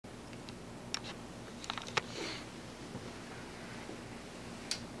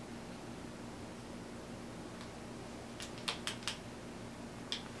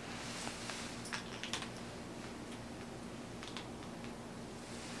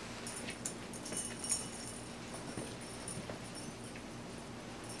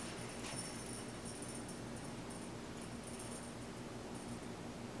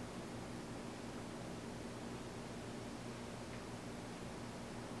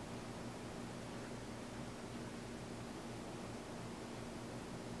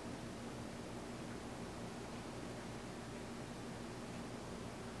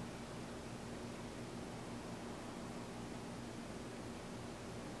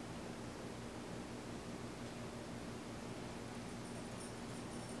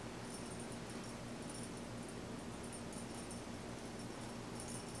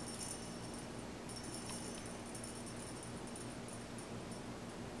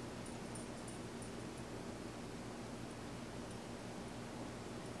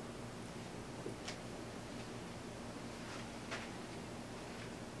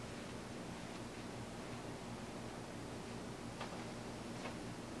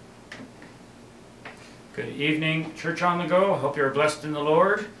Good evening, Church on the Go. I hope you're blessed in the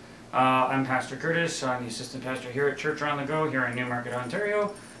Lord. I'm Pastor Curtis. I'm the assistant pastor here at Church on the Go here in Newmarket,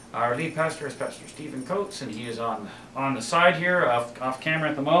 Ontario. Our lead pastor is Pastor Stephen Coates, and he is on the side here, off camera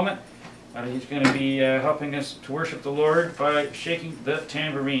at the moment. He's going to be helping us to worship the Lord by shaking the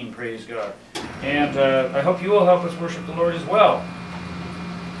tambourine, praise God. And I hope you will help us worship the Lord as well.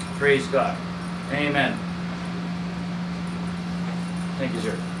 Praise God. Amen. Thank you,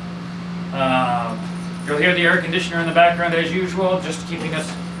 sir. You'll hear the air conditioner in the background as usual, just keeping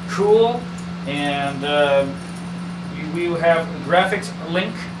us cool. And we have a graphics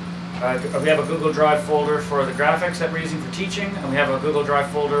link. We have a Google Drive folder for the graphics that we're using for teaching, and we have a Google Drive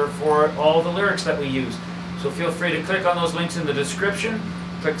folder for all the lyrics that we use. So feel free to click on those links in the description.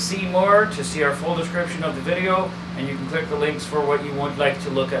 Click See More to see our full description of the video, and you can click the links for what you would like to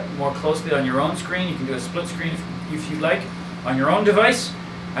look at more closely on your own screen. You can do a split screen if you'd like on your own device,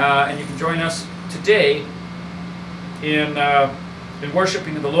 and you can join us today in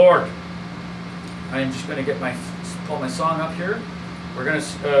worshiping the Lord. I'm just going to pull my song up here. We're going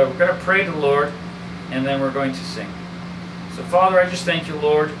to pray to the Lord, and then we're going to sing. So, Father, I just thank you,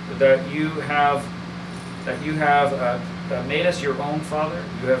 Lord, that you have made us your own, Father.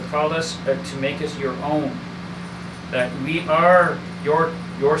 You have called us to make us your own. That we are your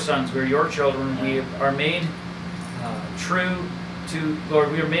sons. We're your children. We are made true to,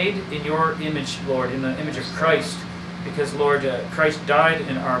 Lord, we are made in your image, Lord, in the image of Christ, because, Lord, Christ died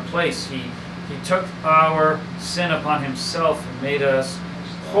in our place. He took our sin upon himself and made us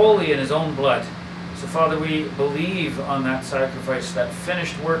holy in his own blood. So, Father, we believe on that sacrifice, that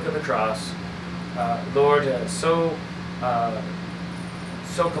finished work of the cross. Lord, so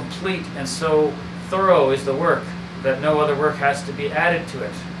complete and so thorough is the work that no other work has to be added to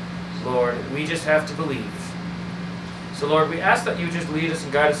it. Lord, we just have to believe. So, Lord, we ask that you just lead us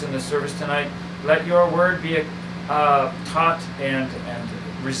and guide us in this service tonight. Let your word be taught and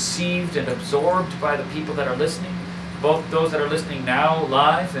received and absorbed by the people that are listening, both those that are listening now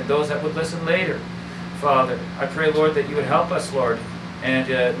live and those that would listen later. Father, I pray, Lord, that you would help us, Lord, and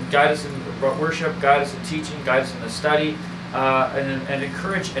guide us in worship, guide us in teaching, guide us in the study, and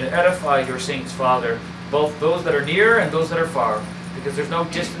encourage and edify your saints, Father, both those that are near and those that are far, because there's no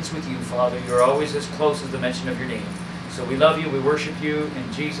distance with you, Father. You're always as close as the mention of your name. So we love you, we worship you,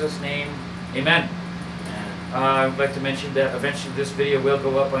 in Jesus' name, amen. I would like to mention that eventually this video will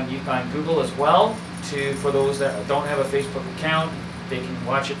go up on Google as well. For those that don't have a Facebook account, they can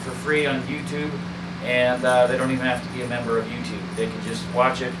watch it for free on YouTube, and they don't even have to be a member of YouTube. They can just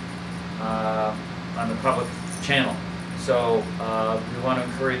watch it on the public channel. So we want to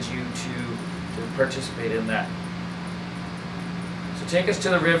encourage you to participate in that. So Take Us to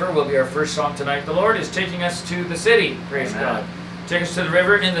the River will be our first song tonight. The Lord is taking us to the city. Praise God. Take us to the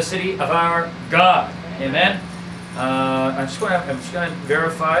river in the city of our God. Amen. I'm just going to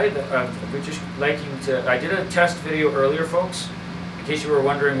verify that we're just liking to. I did a test video earlier, folks. In case you were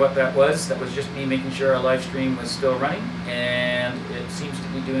wondering what that was just me making sure our live stream was still running, and it seems to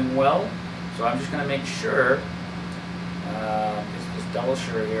be doing well. So I'm just going to make sure. Just double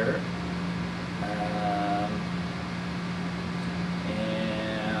sure here. And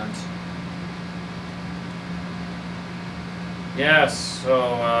yes,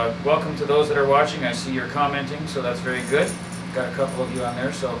 so welcome to those that are watching. I see you're commenting, so that's very good. Got a couple of you on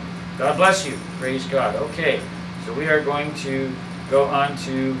there, so God bless you. Praise God. Okay, so we are going to go on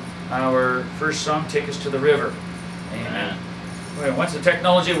to our first song, Take Us to the River. Amen. Well, once the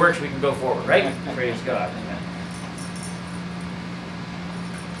technology works, we can go forward, right? Praise God. Amen.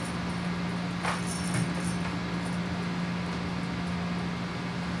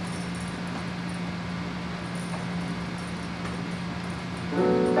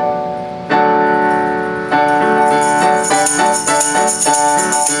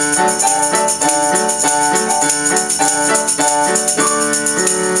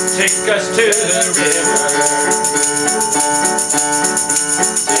 Take us to the river.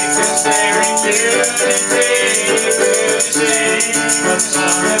 Take us there in unity to sing the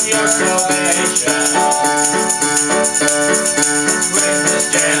song of your salvation. With this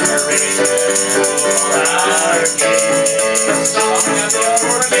generation for our King, the song of your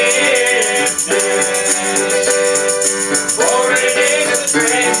forgiveness. For it is the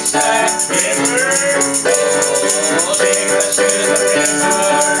grace that river flows. Take us to the river.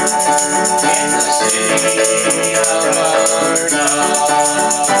 In the city of our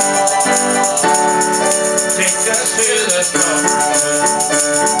God. Take us to the throne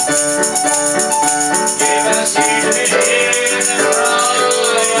room.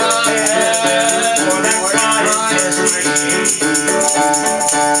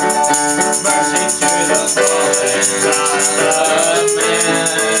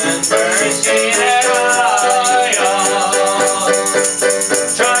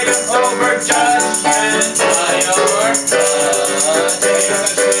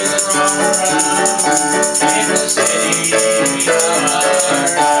 us to the wrong ground in the city of our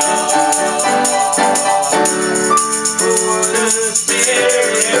God. For the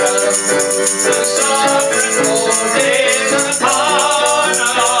Spirit of the Sovereign Lord is upon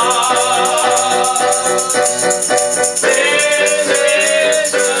us. This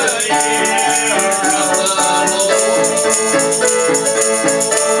is the year of the Lord.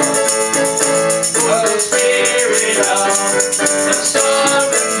 For the Spirit of the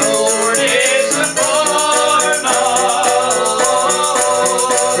Sovereign Lord is upon us.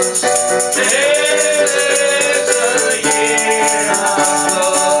 This is the year of the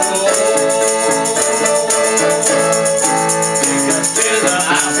Lord. Take us to the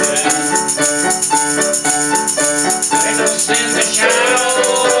mountain. Take us in the shadow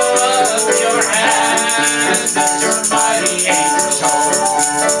of your hand. Let your mighty angels hold.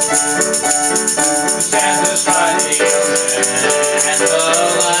 Stand beside the ocean and the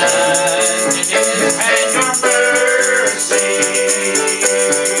land. In his hand your mercy.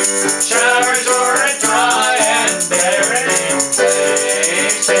 Showers o'er a dry and barren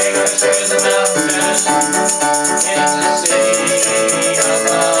place. Take us to the mountain in the city of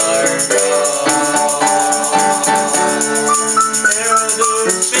our God. The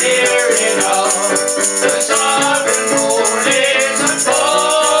Spirit of the Sovereign Lord is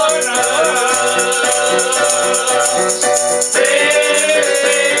upon us. This is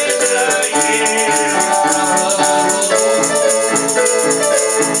the year of the Lord.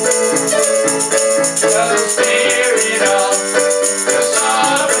 The Spirit of the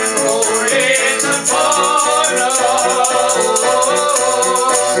Sovereign Lord is upon us.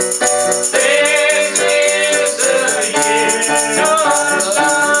 This is the year of the Lord.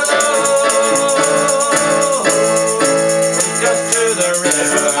 Take us to the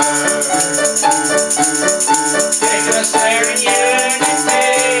river. Take us there in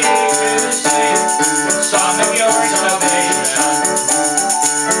unity to sing the song of your salvation,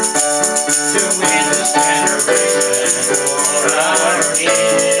 to win this generation for our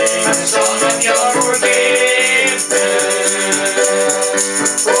King, the song of your forgiveness.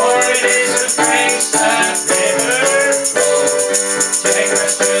 For it is a grace that river flows. Take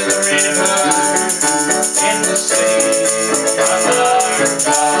us to the river in the city of our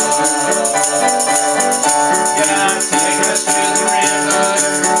God. Yeah, take us to the river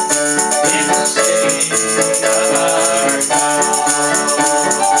in the city of our God.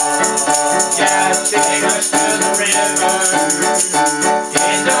 Yeah, take us to the river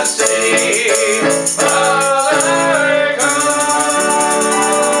in the city of our God.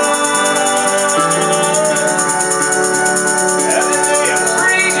 Hallelujah.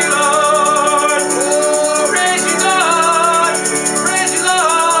 Praise you, Lord. Oh, praise you, Lord. Praise you,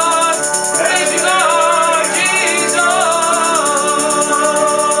 Lord. Praise you, Lord Jesus.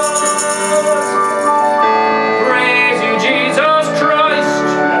 Praise you, Jesus Christ.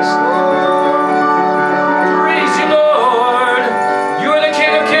 Yes, Lord. Praise you, Lord. You are the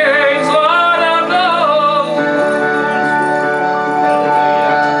King of Kings, Lord of Lords.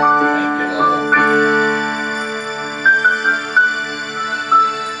 Hallelujah.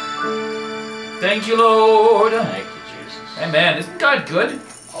 Thank Thank you, Lord. you, Lord. Thank you, Jesus. Amen. Isn't God good?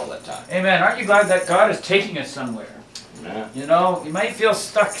 All the time. Amen. Aren't you glad that God is taking us somewhere? Yeah. You know, you might feel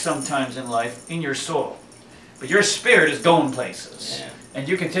stuck sometimes in life, in your soul. But your spirit is going places. Yeah. And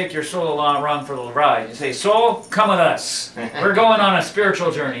you can take your soul along for the ride. You say, soul, come with us. We're going on a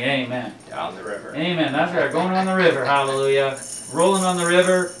spiritual journey. Amen. Down the river. Amen. That's right. Going on the river. Hallelujah. Rolling on the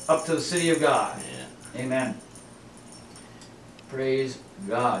river up to the city of God. Yeah. Amen. Praise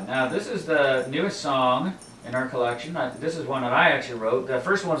God. Now, this is the newest song in our collection. This is one that I actually wrote. The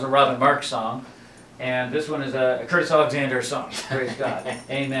first one is a Robin Mark song. And this one is a Curtis Alexander song. Praise God.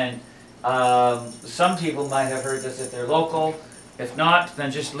 Amen. Some people might have heard this if they're local. If not,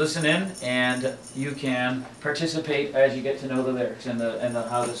 then just listen in, and you can participate as you get to know the lyrics and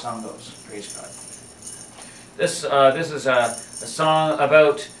how the song goes. Praise God. This is a song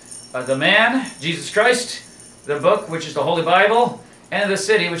about the man, Jesus Christ, the book, which is the Holy Bible, and the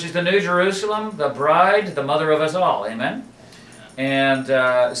city, which is the New Jerusalem, the bride, the mother of us all. Amen. And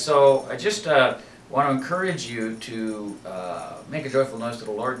so I just want to encourage you to make a joyful noise to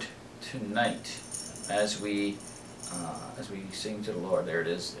the Lord tonight as we sing to the Lord. There it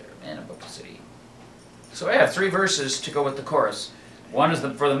is, there, man about the city. So I have 3 verses to go with the chorus. One is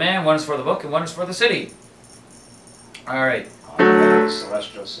for the man, one is for the book, and one is for the city. All right. The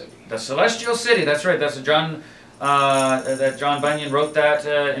celestial city. The celestial city. That's right. That's John Bunyan wrote that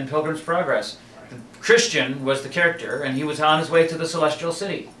in Pilgrim's Progress. The Christian was the character, and he was on his way to the celestial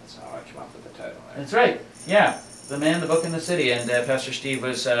city. That's how I came up with the title. Right? That's right. Yeah. The Man, the Book, and the City, and Pastor Steve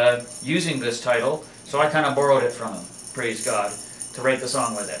was using this title, so I kind of borrowed it from him, praise God, to write the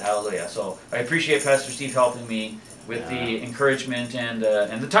song with it, hallelujah. So I appreciate Pastor Steve helping me with the encouragement and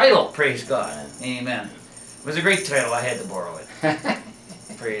the title, praise God, amen. It was a great title, I had to borrow it,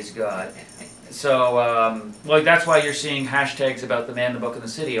 praise God. So, well, that's why you're seeing hashtags about the Man, the Book, and the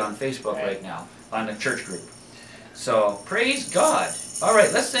City on Facebook right now, on the church group. So, praise God. All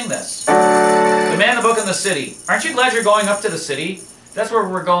right, let's sing this. The Man, the Book, and the City. Aren't you glad you're going up to the city? That's where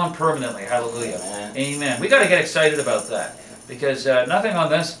we're going permanently. Hallelujah. Amen. We got to get excited about that because nothing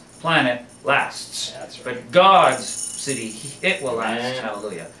on this planet lasts. That's right. But God's city, it will last.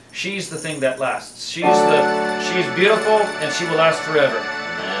 Hallelujah. She's the thing that lasts. She's beautiful and she will last forever.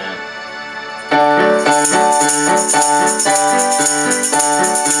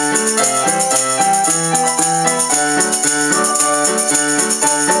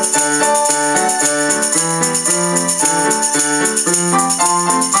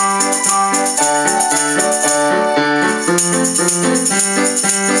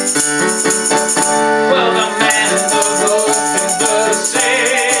 Well, the man in the book in the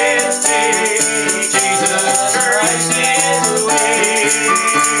city, Jesus Christ is the way.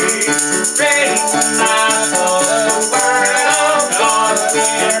 Reading the Bible, the Word of God, we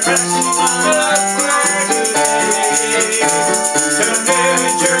are pressing onward today. To New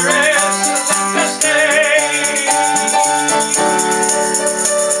Jerusalem to stay.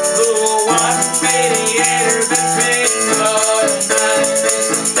 The one mediator between God and man is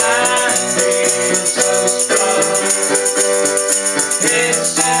the man Jesus Christ. His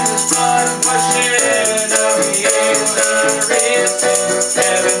sinless blood was shed, now he is arisen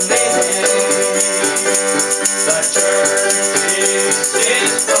heavenly name. The church is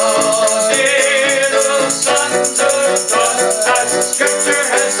his body, the sons of God, as the scripture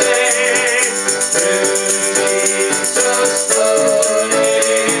has said. Through Jesus the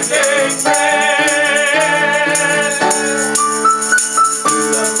living bread.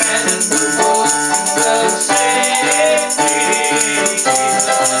 The man in the book in the city,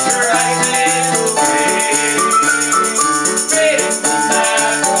 Jesus Christ is the way. Reading the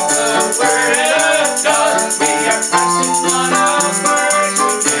Bible, the Word of God, we are pressing on upward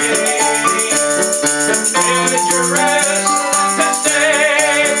today. To New Jerusalem to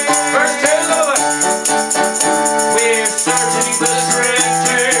stay. Verse 2, Lord. We're searching the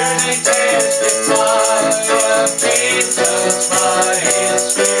scriptures, they testify of Jesus by His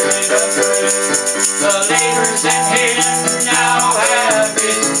Spirit of truth. Believers in Him now have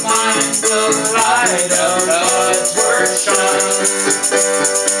His mind, the light of God's Word shines.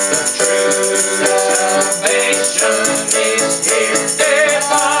 The truth of salvation is here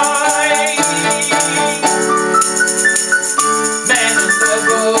divine. Man in the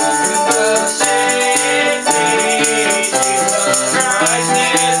book in the city, Jesus Christ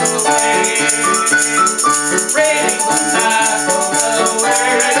is the way. Reading the Bible, the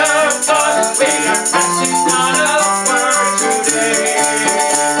Word of God, we are pressing on upward today.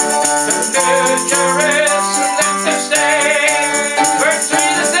 To New Jerusalem to stay. Verse 3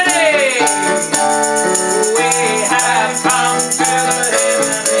 to say, we have come to the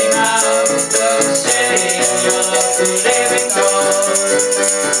heavenly mount, the city of the living God.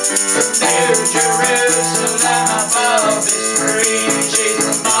 New Jerusalem above is free, she's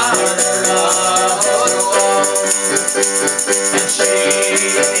the mother of us all. And she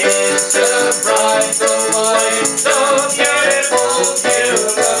is the bride, the wife, the beautiful view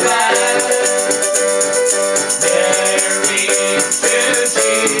of that. Married to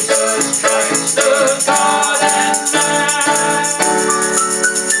Jesus Christ, the God and man.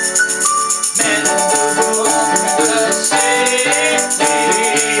 Men in the book in the city,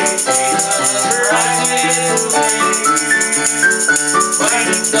 Jesus Christ is the way.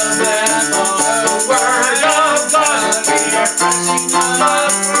 Waiting the man on the Word of God, we are pressing on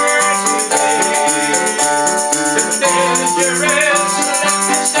upward today. To New Jerusalem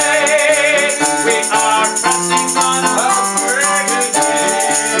to stay. We are pressing on upward today.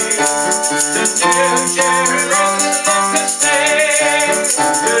 To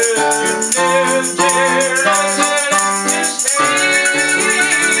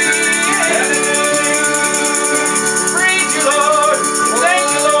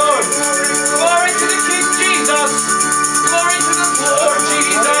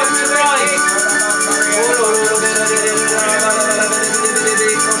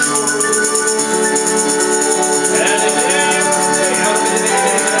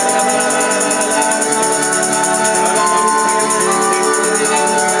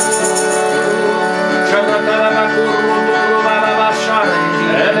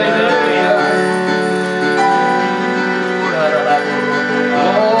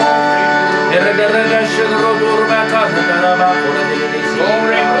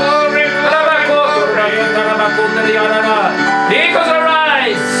Eagles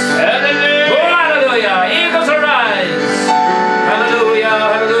arise! Hallelujah. Oh, hallelujah! Eagles arise! Hallelujah!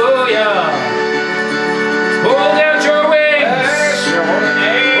 Hallelujah! Hold out your wings! Bless your holy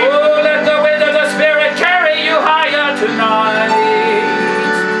name. Oh, let the wind of the Spirit carry you higher tonight.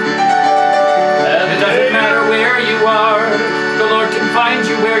 It doesn't matter where you are, the Lord can find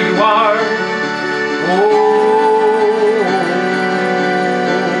you where you are. Oh,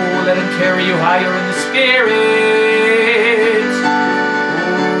 let Him carry you higher in the Spirit.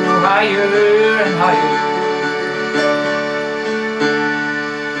 Oh, higher and higher.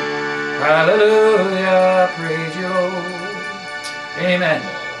 Hallelujah, praise you, Lord. Amen,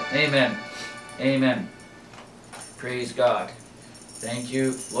 amen, amen. Praise God. Thank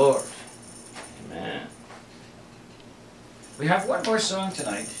you, Lord. Amen. We have one more song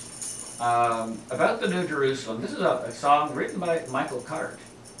tonight about the New Jerusalem. This is a song written by Michael Card.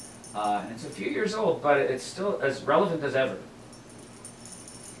 And it's a few years old, but it's still as relevant as ever.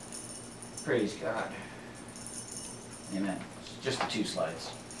 Praise God. Amen. Just the 2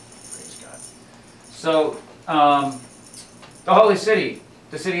 slides. Praise God. So, the Holy City.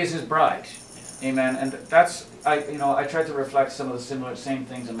 The city is His bride. Amen. And that's, I tried to reflect some of the same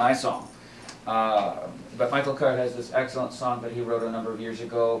things in my song. But Michael Card has this excellent song that he wrote a number of years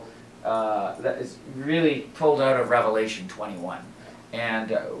ago that is really pulled out of Revelation 21.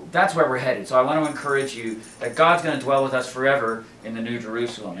 And that's where we're headed. So I want to encourage you that God's going to dwell with us forever in the New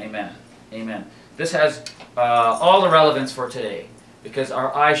Jerusalem. Amen. Amen. This has all the relevance for today because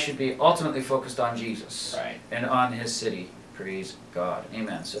our eyes should be ultimately focused on Jesus and on His city. Praise God.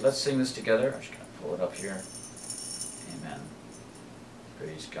 Amen. So let's sing this together. I'm just going to pull it up here. Amen.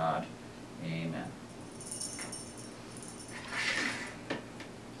 Praise God. Amen.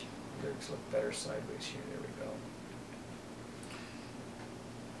 Lyrics look better sideways here. There we go.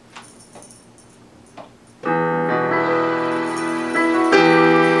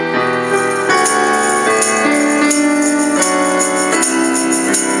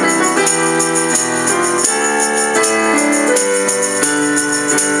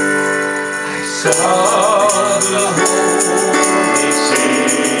 Saw the holy city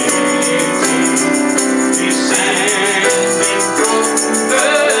descending from the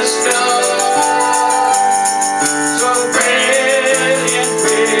sky.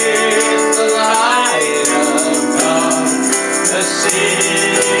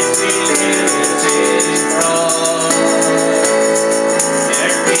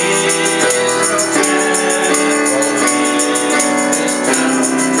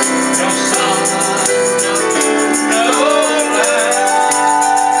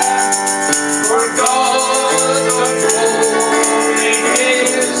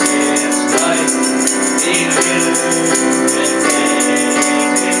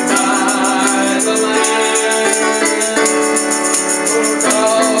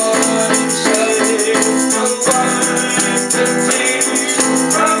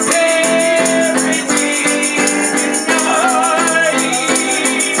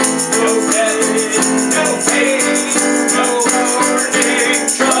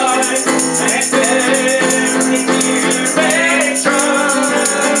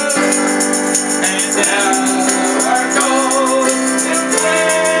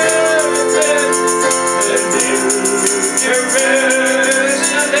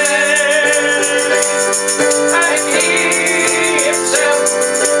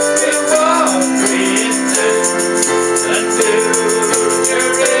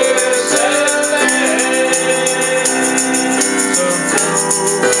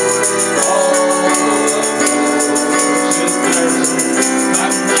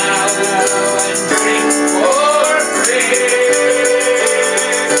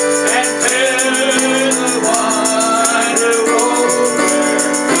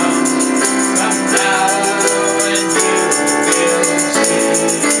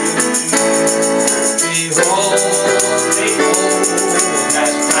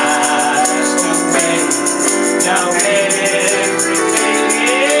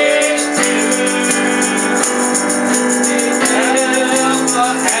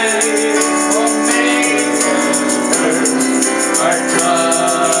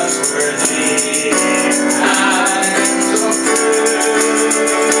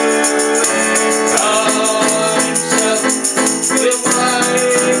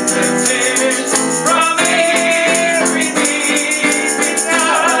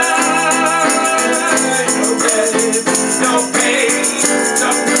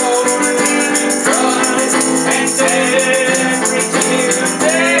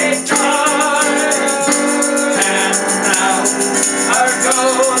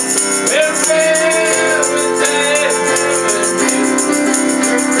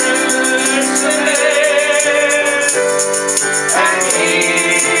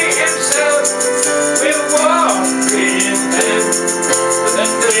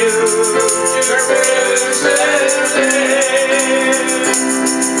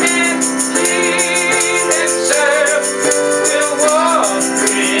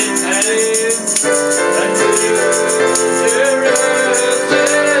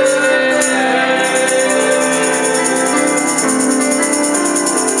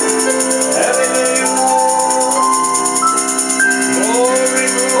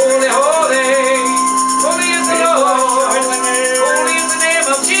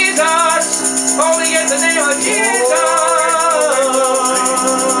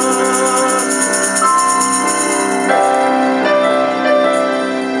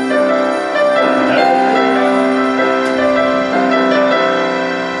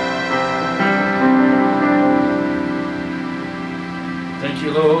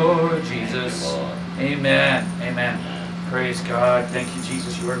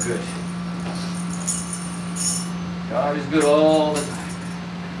 You are good. God is good all the time.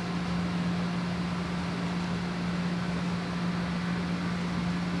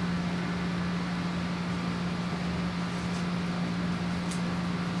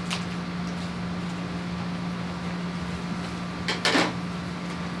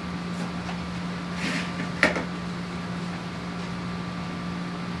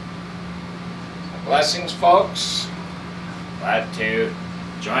 Blessings, folks. Glad to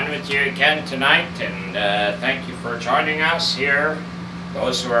join with you again tonight, and thank you for joining us here,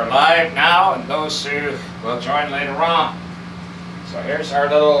 those who are live now and those who will join later on. So here's our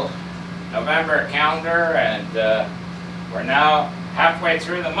little November calendar, and we're now halfway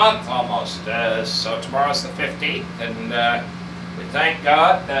through the month almost. So tomorrow's the 15th, and we thank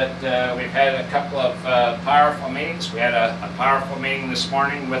God that we've had a couple of powerful meetings. We had a powerful meeting this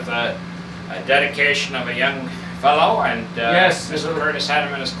morning with a dedication of a young fellow, and yes, Mr. Curtis had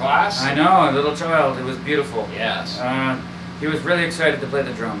him in his class. I know, a little child. It was beautiful. Yes. He was really excited to play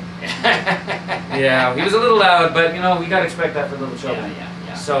the drum. Yeah, he was a little loud, but you know, we gotta expect that for little children. Yeah.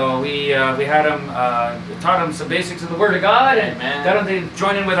 So we had him, taught him some basics of the Word of God, and Amen. got him to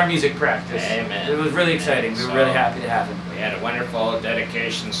join in with our music practice. Amen. It was really exciting. We were really happy to have him. We had a wonderful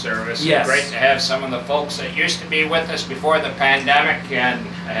dedication service. Yes. Great to have some of the folks that used to be with us before the pandemic, and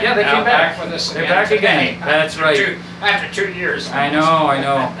yeah, they now came back with us They're again back today. again. That's right. After 2 years. I know.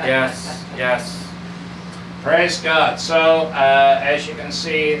 Yes. Praise God. So, as you can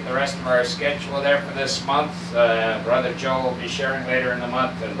see, the rest of our schedule there for this month, Brother Joe will be sharing later in the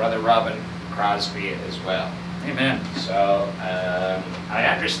month, and Brother Robin Crosby as well. Amen. So, I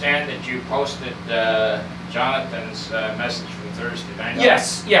understand that you posted Jonathan's message from Thursday night.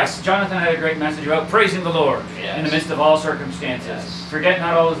 Yes. Jonathan had a great message about praising the Lord in the midst of all circumstances. Yes. Forget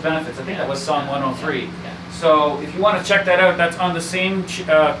not all his benefits. I think that was Psalm 103. Yeah. So if you want to check that out, that's on the same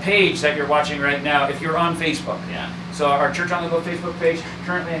page that you're watching right now if you're on Facebook. Yeah. So our Church on the Go Facebook page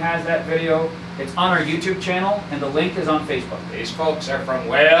currently has that video. It's on our YouTube channel, and the link is on Facebook. These folks are from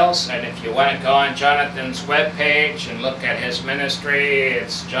Wales, and if you want to go on Jonathan's webpage and look at his ministry,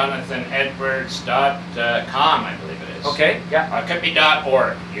 it's jonathanedwards.com, I believe it is. Okay, yeah. It could be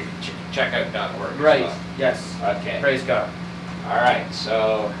 .org. You can check out .org. Right, as well. yes. Okay. Praise God. All right,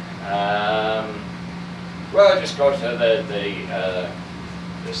 so we'll just go to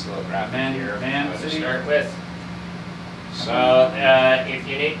this little graphic here. Man to City. start with. So if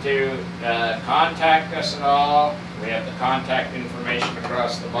you need to contact us at all, we have the contact information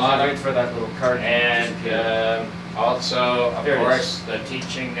across the bottom. Wait for that little card. And also, of There it course, the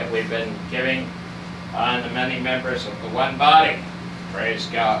teaching that we've been giving on the many members of the one body. Praise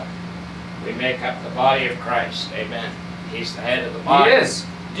God. We make up the body of Christ. Amen. He's the head of the body. He is.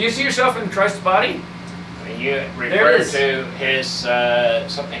 Do you see yourself in Christ's body? When you refer to his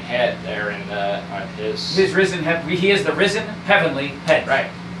something head there in on his risen he is the risen heavenly head. right.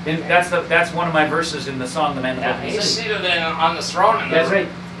 And that's one of my verses in the song "The Man of the He's City." seated on the throne in That's the right.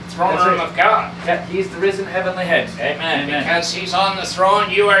 throne That's room right. of God. Yeah, he's the risen heavenly head. Amen. Because he's on the throne,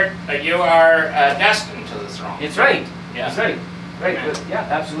 you are destined to the throne. It's right. Yeah. That's right. Right. Amen. Yeah,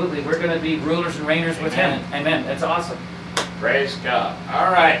 absolutely. We're going to be rulers and reigners with him. Amen. That's awesome. Praise God.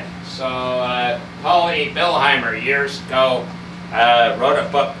 All right. So Paul E. Billheimer years ago wrote a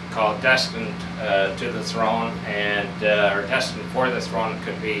book called "Destined to the Throne," and or "Destined for the Throne" it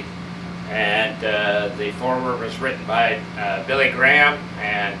could be. And the foreword was written by Billy Graham,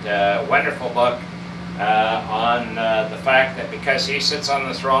 and a wonderful book on the fact that because he sits on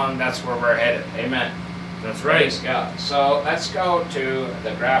the throne, that's where we're headed. Amen. That's Praise God. So let's go to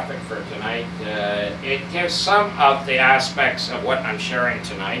the graphic for tonight. It gives some of the aspects of what I'm sharing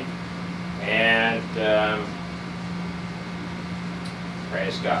tonight. And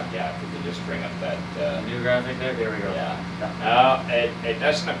praise God. Yeah, if we could just bring up that New graphic there. There we go. yeah. No, it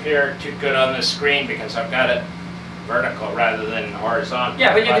doesn't appear too good on the screen because I've got it vertical rather than horizontal.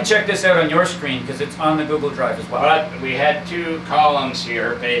 Yeah, but you can check this out on your screen because it's on the Google Drive as well. But we had two columns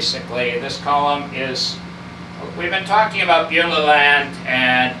here, basically. This column is, we've been talking about Beulah land,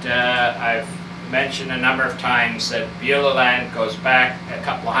 and I've mentioned a number of times that Beulah land goes back a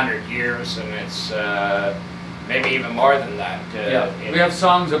couple hundred years, and it's maybe even more than that. We have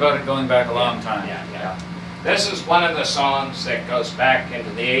songs about it going back a long time. Yeah. This is one of the songs that goes back into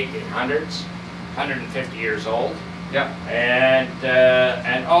the 1800s, 150 years old. Yeah.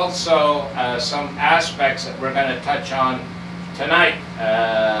 And also some aspects that we're going to touch on tonight,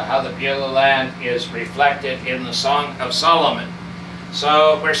 how the Beulah land is reflected in the Song of Solomon.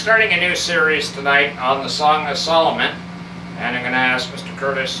 So we're starting a new series tonight on the Song of Solomon, and I'm going to ask Mr.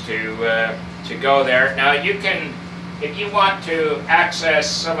 Curtis to go there. Now you can if you want to access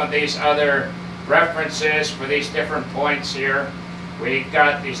some of these other references for these different points here, we've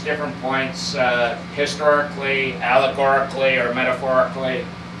got these different points historically, allegorically, or metaphorically,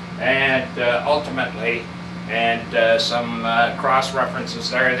 and ultimately, and some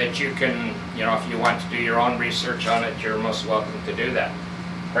cross-references there that you can, you know, if you want to do your own research on it, you're most welcome to do that.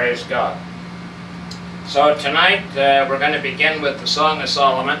 Praise God. So tonight we're going to begin with the Song of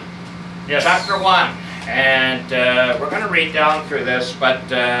Solomon, Yes. chapter 1. And we're going to read down through this, but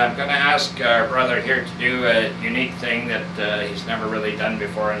I'm going to ask our brother here to do a unique thing that he's never really done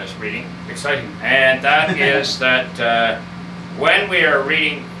before in his reading. Exciting. And that is that when we are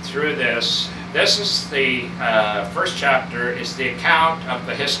reading through this, this is the first chapter, is the account of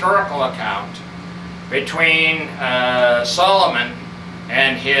the historical account between Solomon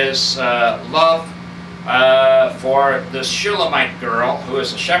and his love for this Shulamite girl who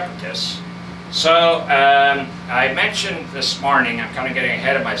is a shepherdess. So I mentioned this morning, I'm kind of getting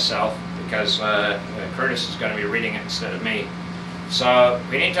ahead of myself because Curtis is going to be reading it instead of me. So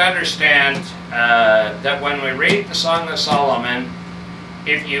we need to understand that when we read the Song of Solomon,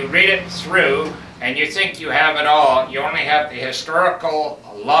 if you read it through and you think you have it all, you only have the historical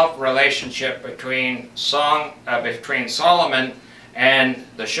love relationship between Solomon and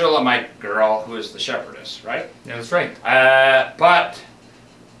the Shulamite girl who is the shepherdess, right? Yeah, that's right. But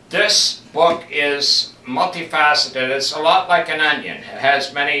this book is multifaceted. It's a lot like an onion. It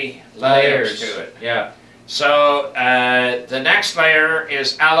has many layers to it. Yeah. So the next layer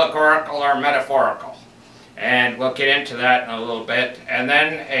is allegorical or metaphorical. And we'll get into that in a little bit. And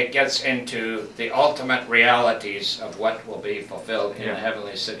then it gets into the ultimate realities of what will be fulfilled in the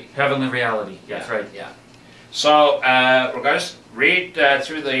heavenly city. Heavenly reality. That's right. Yeah. So we're going to read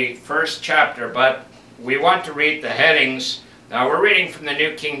through the first chapter, but we want to read the headings. Now we're reading from the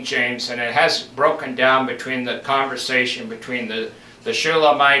New King James, and it has broken down between the conversation between the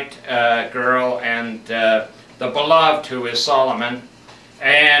Shulamite girl and the beloved, who is Solomon,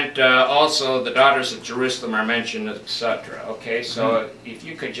 and also the daughters of Jerusalem are mentioned, etc. Okay, so if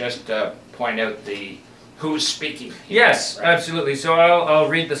you could just point out the who's speaking here. Yes, right? absolutely. So I'll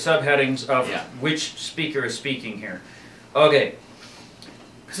read the subheadings of Yeah. which speaker is speaking here. Okay,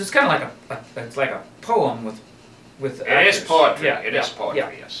 because it's kind of like a poem with It actors. is poetry. Yeah, It yeah, is poetry.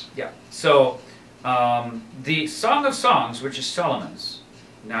 yeah. Yes. Yeah. So the Song of Songs, which is Solomon's,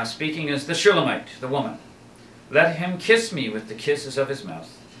 now speaking is the Shulamite, the woman. Let him kiss me with the kisses of his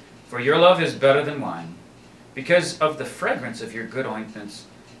mouth, for your love is better than wine. Because of the fragrance of your good ointments,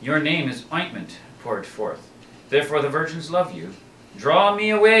 your name is ointment poured forth. Therefore the virgins love you. Draw me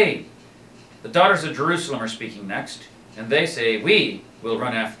away. The daughters of Jerusalem are speaking next, and they say, we will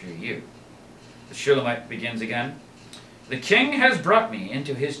run after you. The Shulamite begins again. The king has brought me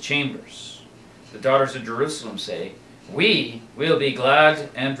into his chambers. The daughters of Jerusalem say, we will be glad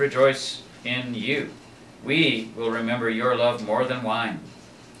and rejoice in you. We will remember your love more than wine.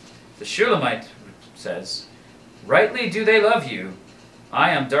 The Shulamite says, rightly do they love you.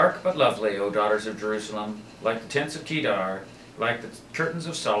 I am dark but lovely, O daughters of Jerusalem, like the tents of Kedar, like the curtains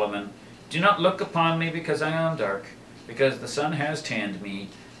of Solomon. Do not look upon me because I am dark, because the sun has tanned me.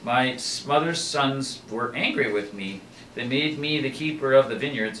 My mother's sons were angry with me. They made me the keeper of the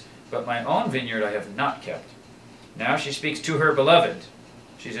vineyards, but my own vineyard I have not kept. Now she speaks to her beloved.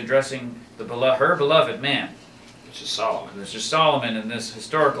 She's addressing her beloved man. Which is Solomon. This is Solomon in this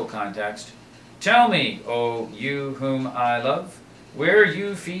historical context. Tell me, O you whom I love, where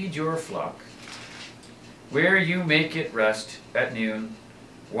you feed your flock, where you make it rest at noon.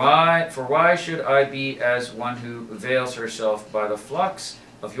 Why should I be as one who veils herself by the flocks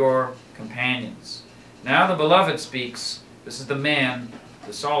of your companions? Now the beloved speaks. This is the man,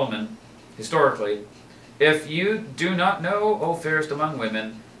 the Solomon, historically. If you do not know, O fairest among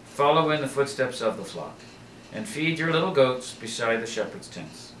women, follow in the footsteps of the flock, and feed your little goats beside the shepherd's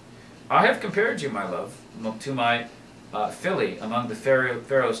tents. I have compared you, my love, to my filly among the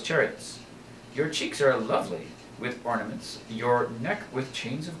Pharaoh's chariots. Your cheeks are lovely with ornaments, your neck with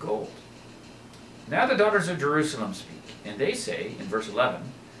chains of gold. Now the daughters of Jerusalem speak, and they say, in verse 11,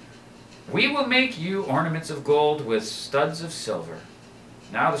 we will make you ornaments of gold with studs of silver.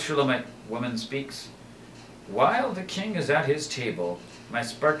 Now the Shulamite woman speaks, while the king is at his table, my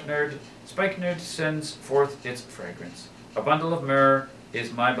spikenard sends forth its fragrance. A bundle of myrrh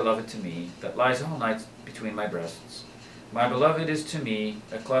is my beloved to me, that lies all night between my breasts. My beloved is to me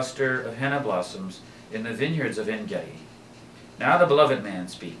a cluster of henna blossoms in the vineyards of En-Gedi. Now the beloved man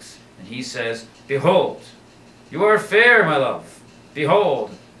speaks, and he says, behold, you are fair, my love.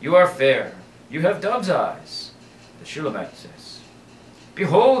 Behold, you are fair. You have dove's eyes. The Shulamite says,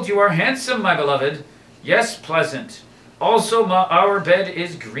 behold, you are handsome, my beloved. Yes, pleasant. Also our bed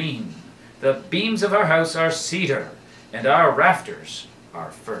is green. The beams of our house are cedar, and our rafters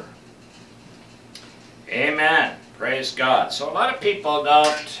are fir. Amen. Praise God. So a lot of people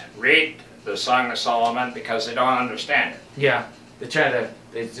don't read the Song of Solomon because they don't understand it. Yeah, they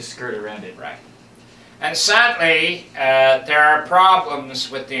just skirt around it. Right. And sadly, there are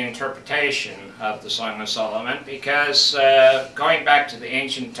problems with the interpretation of the Song of Solomon because going back to the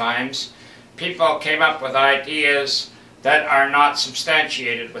ancient times, people came up with ideas that are not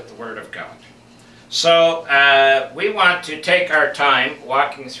substantiated with the Word of God. So we want to take our time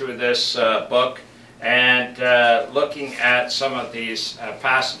walking through this book and looking at some of these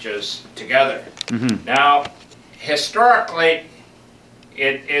passages together. Mm-hmm. Now, historically,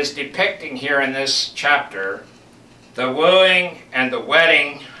 it is depicting here in this chapter the wooing and the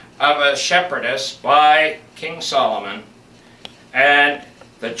wedding of a shepherdess by King Solomon, and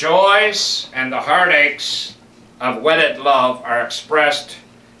the joys and the heartaches of wedded love are expressed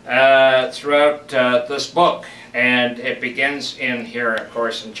throughout this book, and it begins in here, of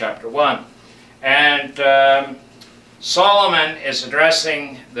course, in chapter 1. And Solomon is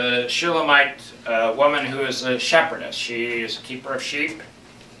addressing the Shulamite woman who is a shepherdess. She is a keeper of sheep,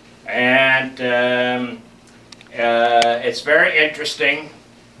 and it's very interesting.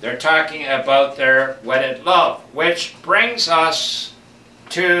 They're talking about their wedded love, which brings us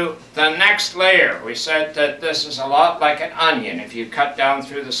to the next layer. We said that this is a lot like an onion. If you cut down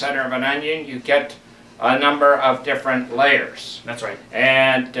through the center of an onion, you get a number of different layers. That's right.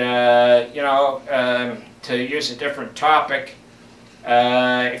 And, to use a different topic,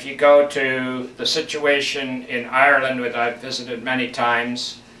 if you go to the situation in Ireland, which I've visited many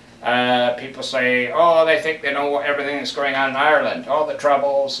times, people say, oh, they think they know everything that's going on in Ireland, all the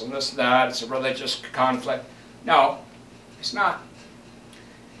troubles and this and that, it's a religious conflict. No, it's not.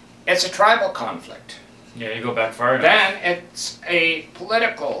 It's a tribal conflict. Yeah, you go back far enough. Then it's a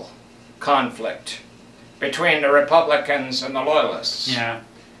political conflict between the Republicans and the Loyalists. Yeah.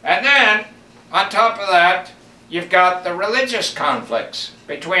 And then, on top of that, you've got the religious conflicts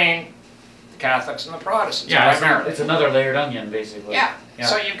between the Catholics and the Protestants. Yeah, primarily. it's another layered onion, basically. Yeah.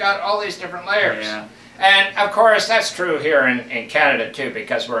 So you've got all these different layers. Yeah. And of course, that's true here in Canada too,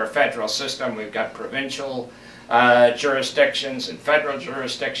 because we're a federal system. We've got provincial jurisdictions and federal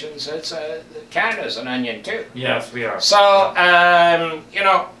jurisdictions. Canada's an onion too. Yes, we are. So,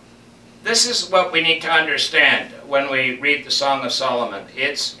 this is what we need to understand when we read the Song of Solomon.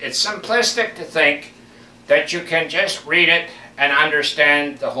 It's simplistic to think that you can just read it and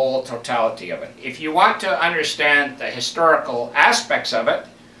understand the whole totality of it. If you want to understand the historical aspects of it,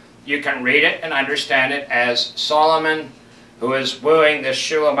 you can read it and understand it as Solomon, who is wooing this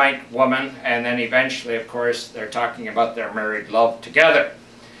Shulamite woman, and then eventually, of course, they're talking about their married love together.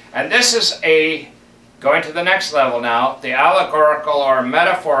 And this is going to the next level now, the allegorical or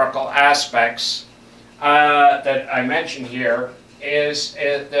metaphorical aspects that I mentioned here is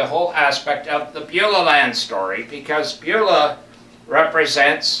the whole aspect of the Beulah land story, because Beulah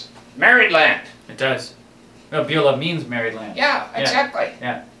represents married land. It does. Well, Beulah means married land. Yeah, exactly.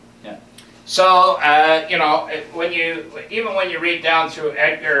 Yeah. So, when you read down through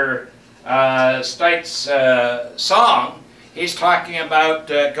Edgar Steight's song, he's talking about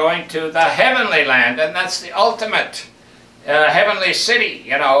going to the heavenly land, and that's the ultimate heavenly city,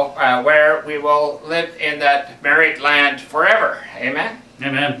 where we will live in that married land forever. Amen?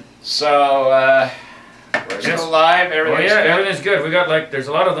 Amen. So, we're still live. Everything's good? Everything's good. We got there's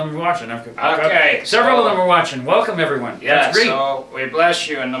a lot of them watching. Okay. Several of them are watching. Welcome, everyone. Yeah, That's great. So we bless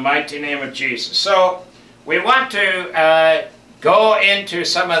you in the mighty name of Jesus. So we want to go into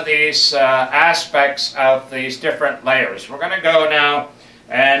some of these aspects of these different layers. We're going to go now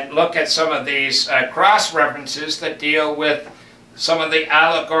and look at some of these cross-references that deal with some of the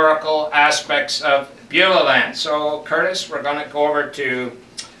allegorical aspects of Beulah land. So Curtis, we're going to go over to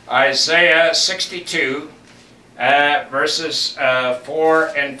Isaiah 62, verses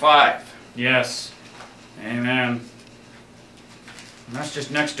 4 and 5. Yes. Amen. And that's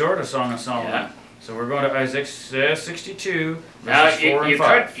just next door to Song of Solomon. Yeah. So we're going to Isaiah 62, Now, verses 4 and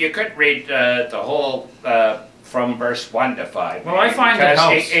 5. you could read the whole from verse 1 to 5. Well, I find that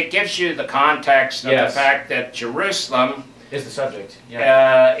helps. It gives you the context of the fact that Jerusalem is the subject.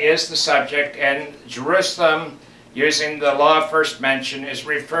 Yeah. Is the subject, and Jerusalem, using the law of first mention, is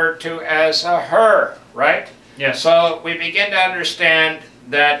referred to as a her, right? Yes. So we begin to understand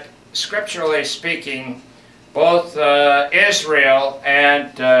that, scripturally speaking, both Israel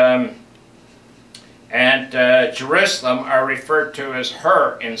and Jerusalem are referred to as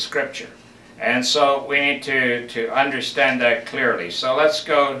her in Scripture. And so we need to understand that clearly. So let's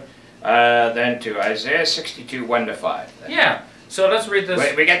go then to Isaiah 62, 1-5. Yeah. So let's read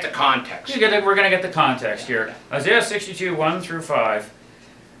this. We get the context. We're going to get the context here. Isaiah 62, 1-5.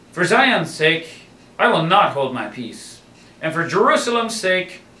 For Zion's sake, I will not hold my peace, and for Jerusalem's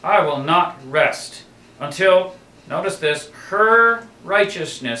sake, I will not rest, until, notice this, her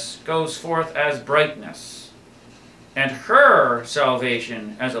righteousness goes forth as brightness, and her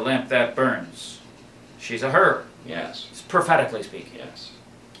salvation as a lamp that burns. She's a her. Yes. It's prophetically speaking. Yes.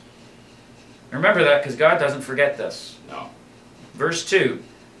 Remember that, because God doesn't forget this. No. Verse 2,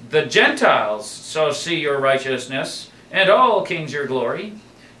 the Gentiles shall see your righteousness, and all kings your glory.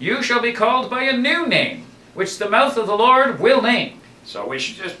 You shall be called by a new name, which the mouth of the Lord will name. So we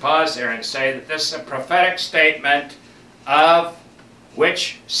should just pause there and say that this is a prophetic statement of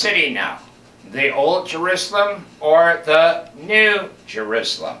which city now? The Old Jerusalem or the New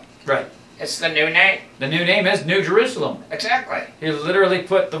Jerusalem? Right. It's the new name. The new name is New Jerusalem. Exactly. He literally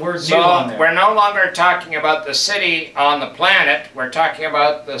put the word new on there. So we're no longer talking about the city on the planet. We're talking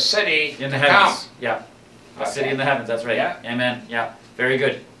about the city In the to heavens. come. Yeah. The Okay. city in the heavens, that's right. Yeah. Amen. Yeah. Very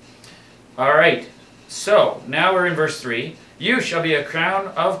good. All right. So, now we're in verse 3. You shall be a crown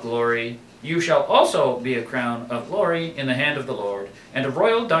of glory. You shall also be a crown of glory in the hand of the Lord, and a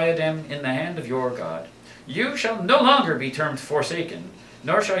royal diadem in the hand of your God. You shall no longer be termed forsaken,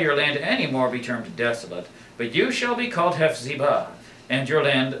 nor shall your land any more be termed desolate, but you shall be called Hephzibah, and your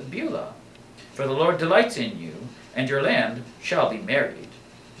land Beulah. For the Lord delights in you, and your land shall be married.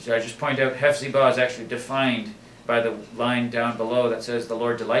 So I just point out Hephzibah is actually defined by the line down below that says the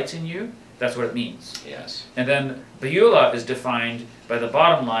Lord delights in you. That's what it means. Yes. And then Beulah is defined by the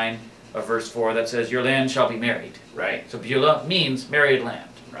bottom line of verse 4 that says your land shall be married. Right. So Beulah means married land.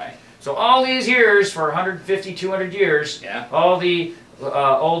 Right. So all these years, for 150, 200 years, Yeah. all the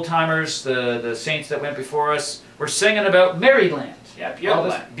old-timers, the saints that went before us, were singing about married land. Yeah, All Beulah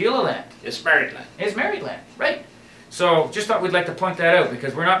this- land. Beulah land. It's married land. It's married land, right. So just thought we'd like to point that out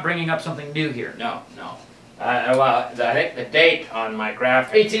because we're not bringing up something new here. No, no. Well, I think the date on my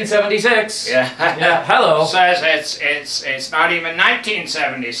graphic 1876. Yeah. Yeah, hello. says it's not even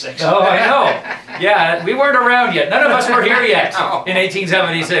 1976. Oh, I know. Yeah, we weren't around yet. None of us were here yet No. in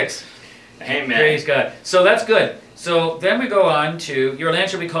 1876. Amen. Praise God. So that's good. So then we go on to, your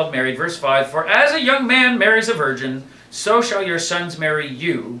land shall be called married, verse 5. For as a young man marries a virgin, so shall your sons marry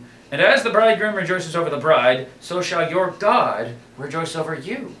you. And as the bridegroom rejoices over the bride, so shall your God rejoice over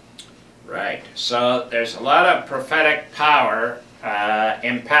you. Right. So there's a lot of prophetic power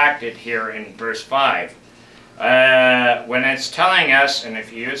impacted here in verse 5. When it's telling us, and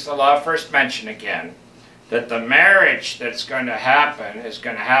if you use the law of first mention again, that the marriage that's going to happen is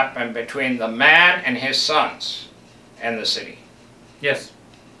going to happen between the man and his sons and the city. Yes.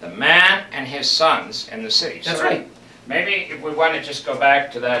 The man and his sons and the city. That's So right. Maybe if we want to just go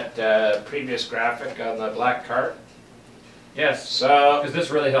back to that previous graphic on the black card. Yes. So Because this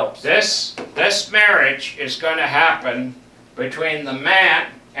really helps. this marriage is going to happen between the man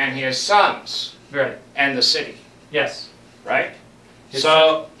and his sons Right. and the city, Yes. right? His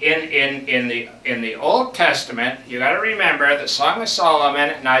So in the Old Testament, you got to remember the Song of Solomon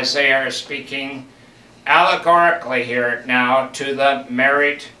and Isaiah are speaking allegorically here now to the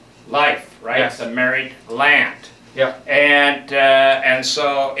married life, right? Yes. The married land. Yeah. And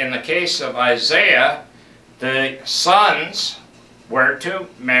so in the case of Isaiah, the sons were to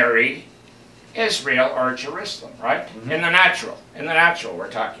marry Israel or Jerusalem, right? Mhm. In the natural we're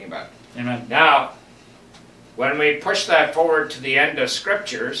talking about. Amen. Now, when we push that forward to the end of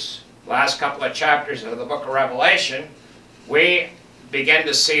Scriptures, last couple of chapters of the book of Revelation, we begin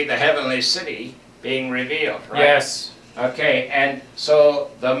to see the heavenly city being revealed, right? Yes. Okay, and so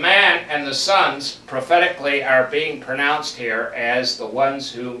the man and the sons prophetically are being pronounced here as the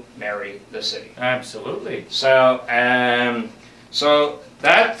ones who marry the city. Absolutely. So, so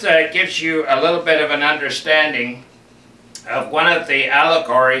that gives you a little bit of an understanding of one of the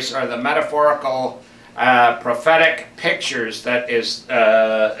allegories or the metaphorical prophetic pictures that is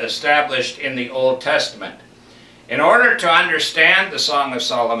established in the Old Testament. In order to understand the Song of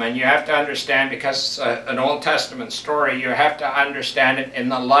Solomon, you have to understand, because it's an Old Testament story, you have to understand it in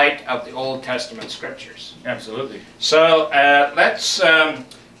the light of the Old Testament scriptures. Absolutely. So let's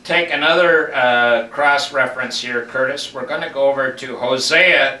take another cross-reference here, Curtis. We're going to go over to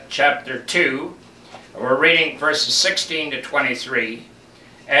Hosea chapter 2. We're reading verses 16 to 23.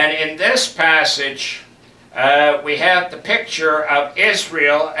 And in this passage, we have the picture of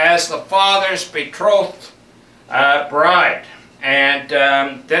Israel as the father's betrothed bride.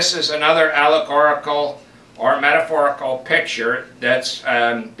 And this is another allegorical or metaphorical picture that's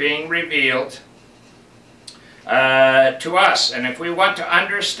being revealed to us. And if we want to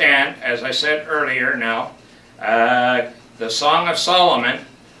understand, as I said earlier now, the Song of Solomon,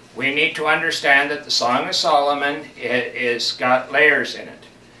 we need to understand that the Song of Solomon is got layers in it.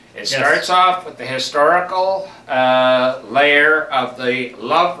 It starts off with the historical layer of the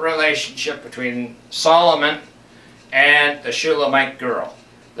love relationship between Solomon and the Shulamite girl,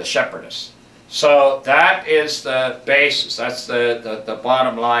 the shepherdess. So that is the basis, that's the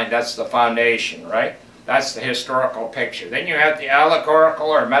bottom line, that's the foundation, right? That's the historical picture. Then you have the allegorical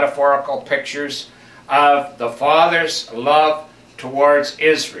or metaphorical pictures of the Father's love towards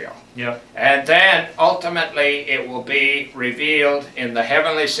Israel. Yep. And then ultimately it will be revealed in the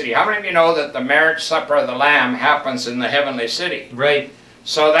heavenly city. How many of you know that the marriage supper of the Lamb happens in the heavenly city? Right.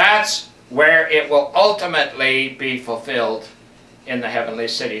 So that's where it will ultimately be fulfilled in the heavenly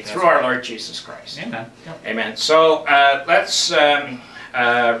city through our Lord Jesus Christ. Amen. Yep. Amen. So let's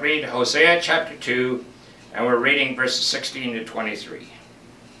read Hosea chapter 2, and we're reading verses 16 to 23.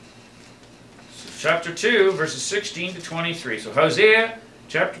 Chapter 2, verses 16 to 23. So Hosea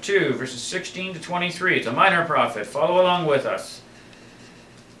chapter 2, verses 16 to 23. It's a minor prophet. Follow along with us.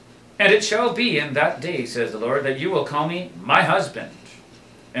 And it shall be in that day, says the Lord, that you will call me my husband,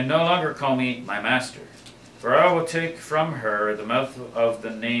 and no longer call me my master. For I will take from her the mouth of the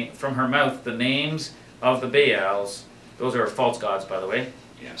names of the Baals. Those are false gods, by the way.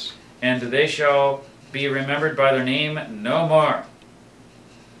 Yes. And they shall be remembered by their name no more.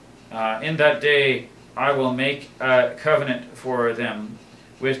 In that day I will make a covenant for them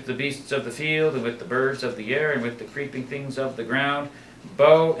with the beasts of the field, and with the birds of the air, and with the creeping things of the ground.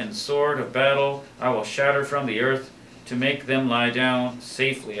 Bow and sword of battle I will shatter from the earth, to make them lie down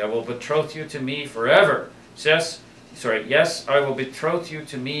safely. I will betroth you to me forever. Yes, I will betroth you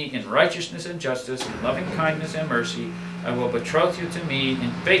to me in righteousness and justice, in loving kindness and mercy. I will betroth you to me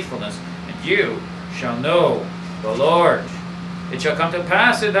in faithfulness, and you shall know the Lord. It shall come to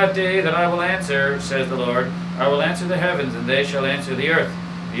pass in that day that I will answer, says the Lord. I will answer the heavens, and they shall answer the earth.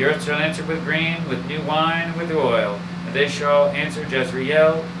 The earth shall answer with grain, with new wine, and with oil. And they shall answer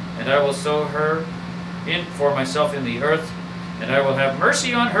Jezreel, and I will sow her in for myself in the earth. And I will have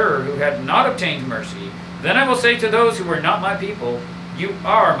mercy on her who had not obtained mercy. Then I will say to those who were not my people, you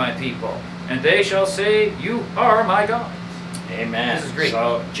are my people. And they shall say, you are my God. Amen. This is great.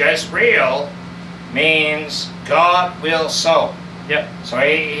 So Jezreel means God will sow. Yep. So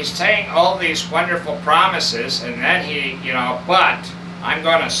he's saying all these wonderful promises, and then but I'm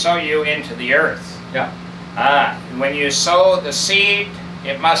going to sow you into the earth. Yeah. When you sow the seed,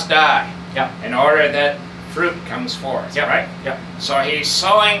 it must die. Yeah. In order that fruit comes forth. Yeah. Right? Yeah. So he's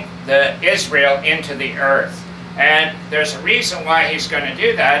sowing the Israel into the earth. And there's a reason why he's going to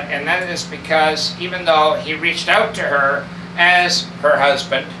do that, and that is because even though he reached out to her as her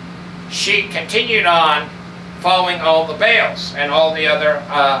husband, she continued on following all the Baals and all the other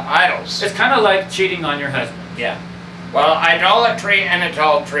idols. It's kind of like cheating on your husband. Yeah. Well, idolatry and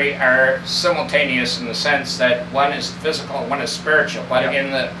adultery are simultaneous in the sense that one is physical and one is spiritual. But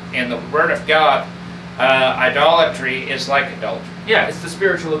in the Word of God, idolatry is like adultery. Yeah, it's the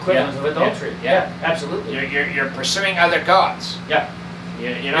spiritual equivalent of adultery. Yeah. Absolutely. You're pursuing other gods. Yeah.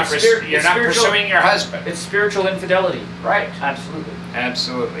 You're not pursuing your husband. It's spiritual infidelity. Right. Absolutely.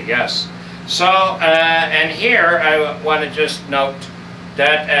 Absolutely, yes. So, and here I want to just note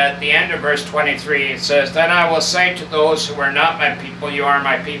that at the end of verse 23 it says, then I will say to those who are not my people, you are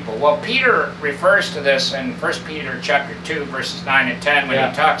my people. Well, Peter refers to this in 1 Peter chapter 2, verses 9 and 10, when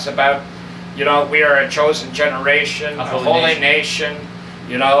he talks about, we are a chosen generation, a holy nation,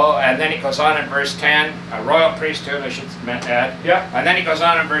 and then he goes on in verse 10, a royal priesthood, I should add. Yeah. And then he goes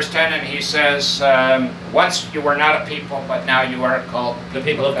on in verse 10 and he says, once you were not a people, but now you are called the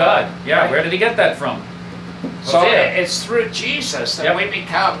people of God. Yeah, right? Where did he get that from? So it's through Jesus that we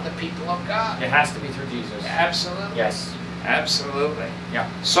become the people of God. It has to be through Jesus. Absolutely. Yes. Absolutely. Yeah.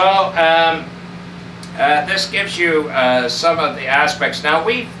 So this gives you some of the aspects. Now,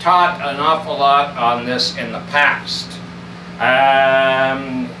 we've taught an awful lot on this in the past.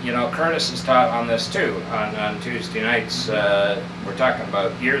 Curtis has taught on this too on Tuesday nights. We're talking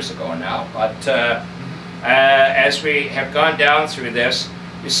about years ago now. But as we have gone down through this,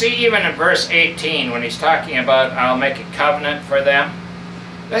 you see even in verse 18 when he's talking about I'll make a covenant for them.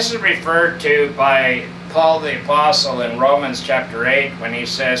 This is referred to by Paul the Apostle in Romans chapter 8 when he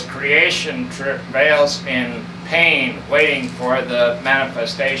says creation travails in pain waiting for the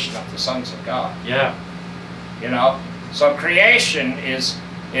manifestation of the sons of God. Yeah. So creation is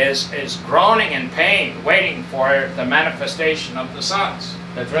groaning in pain, waiting for the manifestation of the sons.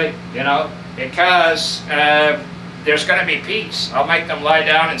 That's right. Because there's going to be peace. I'll make them lie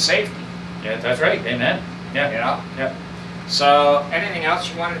down in safety. Yeah, that's right. Amen. Yeah. You know? Yeah. So, anything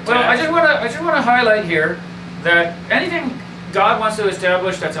else you wanted to Well, add? I just want to highlight here that anything God wants to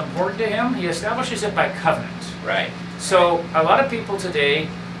establish that's important to Him, He establishes it by covenant. Right. So a lot of people today,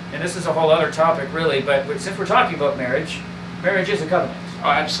 and this is a whole other topic really, but since we're talking about marriage, marriage is a covenant. Oh,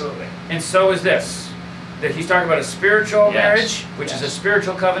 absolutely. And so is this. That He's talking about a spiritual Yes. marriage, which is Yes. a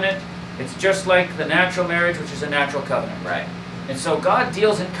spiritual covenant. It's just like the natural marriage, which is a natural covenant. Right. And so God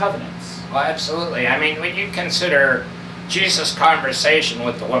deals in covenants. Well, absolutely. I mean, when you consider Jesus' conversation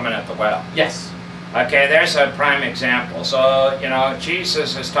with the woman at the well. Yes. Okay, there's a prime example. So, you know,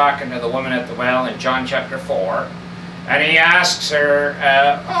 Jesus is talking to the woman at the well in John chapter 4, and He asks her,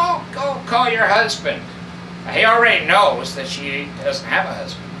 go call your husband. He already knows that she doesn't have a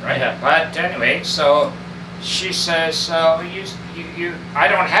husband, right? Yeah. But anyway, so she says, I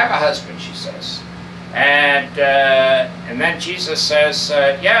don't have a husband, she says. And then Jesus says,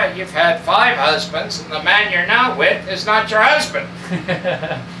 yeah, you've had 5 husbands, and the man you're now with is not your husband.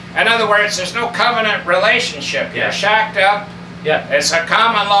 In other words, there's no covenant relationship. Yeah. You're shacked up. Yeah. It's a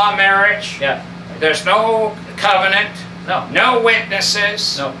common law marriage. Yeah. There's no covenant. No. No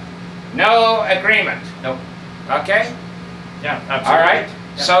witnesses. No. No agreement. No. Okay? Yeah, absolutely. All right?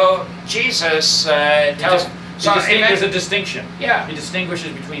 Yeah. So Jesus tells... There's a distinction. Yeah. He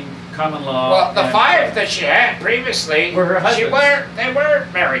distinguishes between common law. Well, the and, 5 that she had previously, were her husbands. They were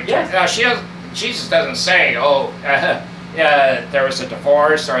married. Yeah. Jesus doesn't say, there was a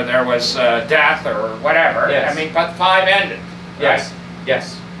divorce or there was death or whatever. Yes. I mean, but 5 ended. Yes. Right?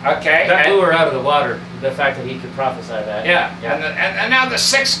 Yes. Okay. That blew her out of the water. The fact that he could prophesy that. Yeah. Yeah. And now the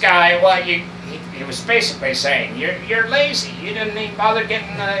 6th guy, well, he was basically saying, you're lazy. You didn't even bother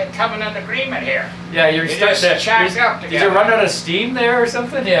getting a covenant agreement here. Yeah, you're You stuck just there. shacked up Did together. you run out of steam there or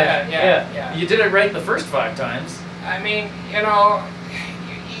something? Yeah. You did it right the first 5 times. I mean, you know,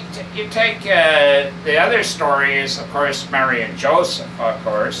 you take the other story is, of course, Mary and Joseph, of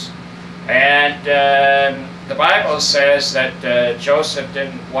course. And the Bible says that Joseph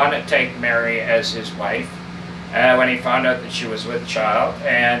didn't want to take Mary as his wife when he found out that she was with child.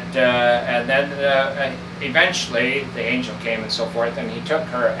 And then eventually the angel came and so forth, and he took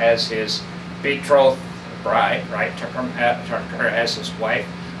her as his betrothed bride, right? Took her as his wife.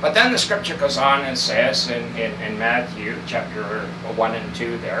 But then the scripture goes on and says in Matthew chapter 1 and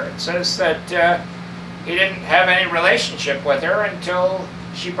 2 there, it says that he didn't have any relationship with her until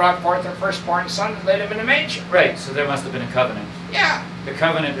she brought forth her firstborn son and laid him in a manger. Right, so there must have been a covenant. Yeah. The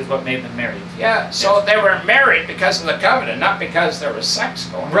covenant is what made them married. Yeah, so they were married because of the covenant, not because there was sex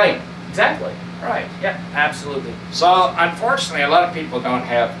going on. Right, exactly. Right. Yeah, absolutely. So, unfortunately, a lot of people don't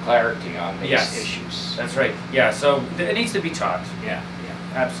have clarity on these issues. That's right. Yeah, so it needs to be taught. Yeah.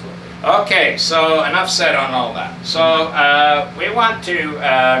 Absolutely. Okay, so enough said on all that. So we want to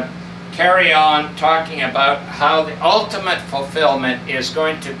carry on talking about how the ultimate fulfillment is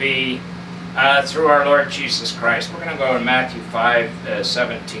going to be through our Lord Jesus Christ. We're going to go to Matthew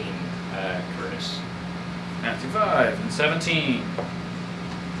 5:17, Curtis. Matthew 5 and 17.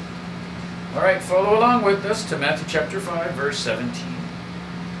 All right, follow along with us to Matthew chapter 5, verse 17.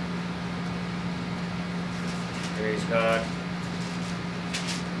 Praise God.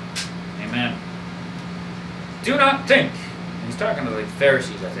 Amen. Do not think. He's talking to the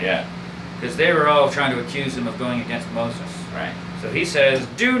Pharisees, I think. Yeah. Because they were all trying to accuse him of going against Moses. Right. So he says,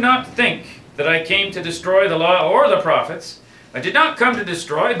 do not think that I came to destroy the law or the prophets. I did not come to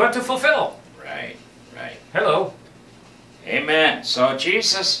destroy, but to fulfill. Right. Hello. Amen. So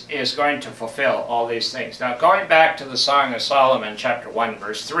Jesus is going to fulfill all these things. Now, going back to the Song of Solomon, chapter 1,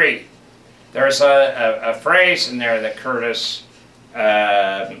 verse 3, there's a phrase in there that Curtis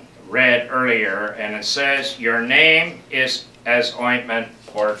read earlier, and it says, your name is as ointment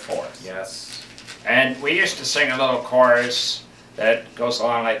poured forth. Yes. And we used to sing a little chorus that goes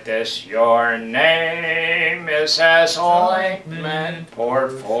along like this, your name is as ointment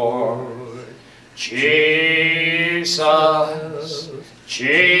poured forth. Jesus,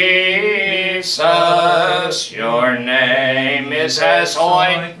 Jesus, your name is as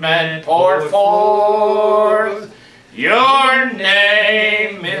ointment poured forth. Your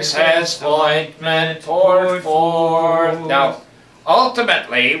name is as ointment poured forth. Now,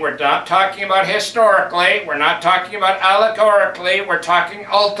 ultimately, we're not talking about historically, we're not talking about allegorically, we're talking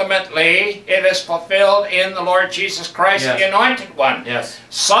ultimately. It is fulfilled in the Lord Jesus Christ, Yes. the Anointed One. Yes.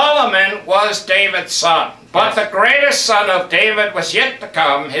 Solomon was David's son, but Yes. the greatest son of David was yet to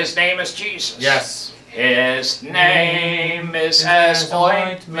come. His name is Jesus. Yes. His name is as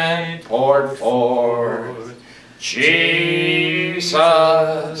ointment poured forth. Jesus,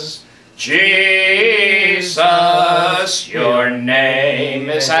 Jesus, your name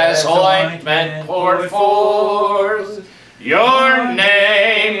is as ointment poured forth. Your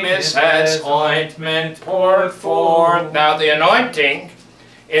name is as ointment poured forth. Now the anointing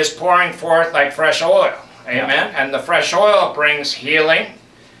is pouring forth like fresh oil. Amen. And the fresh oil brings healing,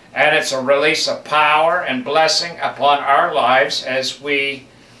 and it's a release of power and blessing upon our lives as we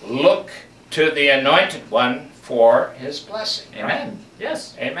look to the Anointed One for His blessing. Amen. Right?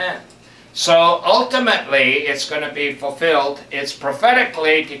 Yes. Amen. So ultimately it's going to be fulfilled. It's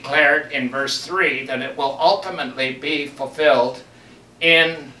prophetically declared in verse 3 that it will ultimately be fulfilled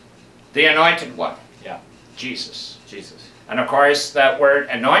in the Anointed One. Yeah. Jesus. Jesus. And of course that word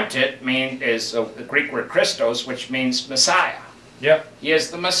anointed is the Greek word Christos, which means Messiah. Yep. He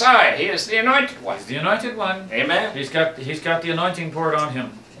is the Messiah. He is the Anointed One. He's the Anointed One. Amen. He's got the anointing poured on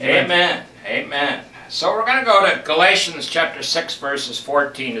him. Amen. Amen. So we're going to go to Galatians chapter 6 verses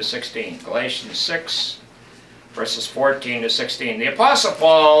 14 to 16. Galatians 6 verses 14 to 16. The Apostle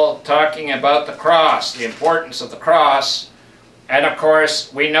Paul talking about the cross, the importance of the cross. And of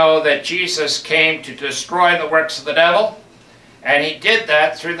course we know that Jesus came to destroy the works of the devil. And He did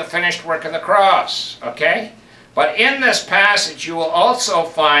that through the finished work of the cross. Okay? But in this passage you will also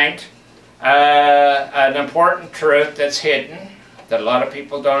find an important truth that's hidden, that a lot of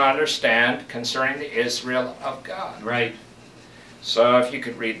people don't understand concerning the Israel of God. Right. So if you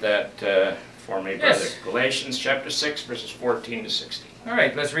could read that for me, brother. Yes. Galatians chapter 6 verses 14 to 16. All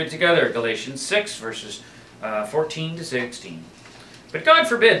right, let's read together Galatians 6 verses 14 to 16. But God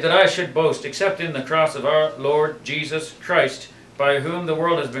forbid that I should boast except in the cross of our Lord Jesus Christ, by whom the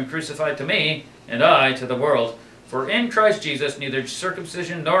world has been crucified to me, and I to the world. For in Christ Jesus neither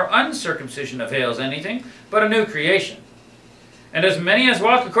circumcision nor uncircumcision avails anything, but a new creation. And as many as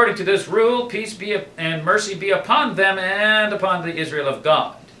walk according to this rule, peace be and mercy be upon them and upon the Israel of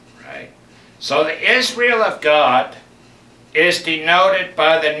God. Right. So the Israel of God is denoted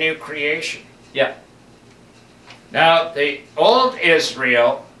by the new creation. Yeah. Now the old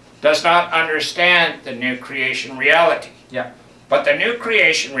Israel does not understand the new creation reality. Yeah. But the new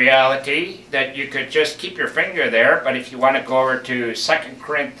creation reality, that you could just keep your finger there, but if you want to go over to 2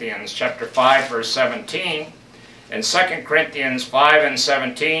 Corinthians chapter 5 verse 17, in 2 Corinthians 5 and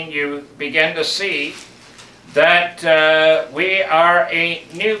 17 you begin to see that we are a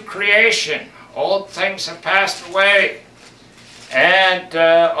new creation. Old things have passed away, and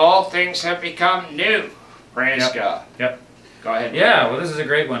all things have become new. Praise Yep. God. Yep. Go ahead. Yeah, well, this is a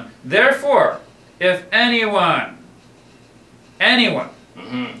great one. Therefore, if anyone,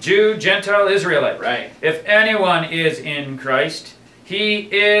 Jew, Gentile, Israelite, Right. if anyone is in Christ, he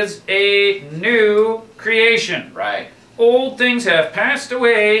is a new creation. Right. Old things have passed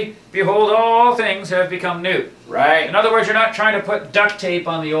away. Behold, all things have become new. Right. In other words, you're not trying to put duct tape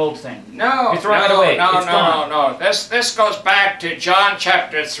on the old thing. No, You're throwing no, it away. no, It's no, gone. no. This goes back to John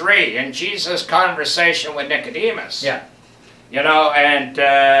chapter 3 and Jesus' conversation with Nicodemus. Yeah. You know, and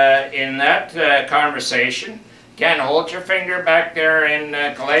in that conversation, again, hold your finger back there in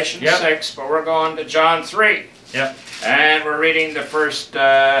Galatians Yep. 6, but we're going to John 3. Yep. And we're reading the first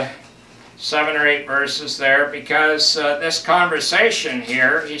 7 or 8 verses there, because this conversation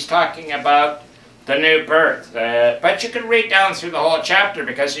here, he's talking about the new birth. But you can read down through the whole chapter,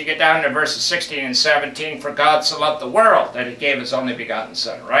 because you get down to verses 16 and 17, for God so loved the world that He gave His only begotten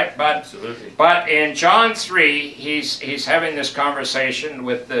Son, right? Absolutely. But in John 3, he's having this conversation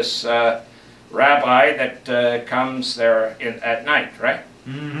with this rabbi that comes there at night, right?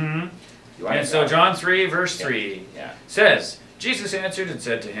 Mm-hmm. You want And to so go? John 3, verse 3 Yeah. says, Jesus answered and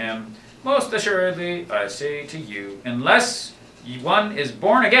said to him, Most assuredly I say to you, unless one is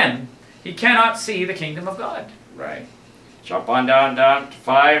born again, he cannot see the kingdom of God. Right. Jump on down to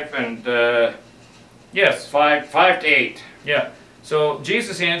 5 and Yes. 5 to 8. Yeah. So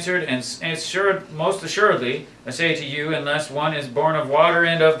Jesus answered and most assuredly I say to you, unless one is born of water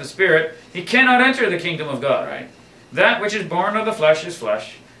and of the Spirit, he cannot enter the kingdom of God. Right. That which is born of the flesh is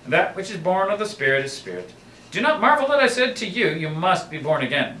flesh, and that which is born of the Spirit is spirit. Do not marvel that I said to you, you must be born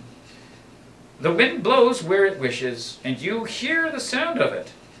again. The wind blows where it wishes, and you hear the sound of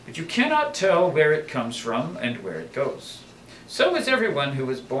it, but you cannot tell where it comes from and where it goes. So is everyone who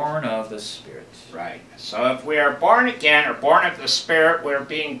is born of the Spirit. Right. So if we are born again, or born of the Spirit, we're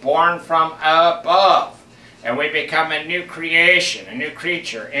being born from above. And we become a new creation, a new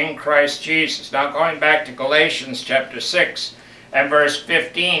creature in Christ Jesus. Now going back to Galatians chapter 6 and verse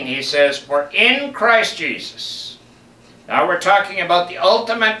 15, he says, For in Christ Jesus. Now we're talking about the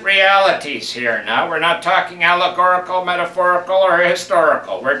ultimate realities here. Now we're not talking allegorical, metaphorical, or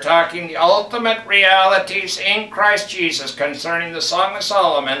historical. We're talking the ultimate realities in Christ Jesus concerning the Song of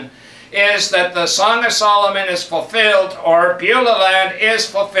Solomon. is that the Song of Solomon is fulfilled, or Beulah land is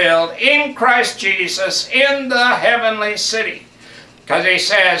fulfilled in Christ Jesus in the heavenly city. Because he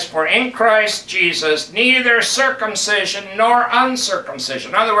says, for in Christ Jesus neither circumcision nor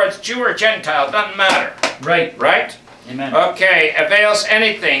uncircumcision, in other words, Jew or Gentile, doesn't matter. Right. Right? Amen. Okay, avails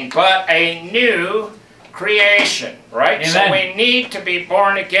anything but a new creation, right? Amen. So we need to be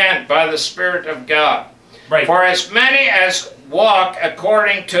born again by the Spirit of God. Right. For as many as walk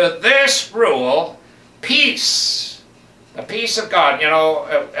according to this rule, peace, the peace of God. You know,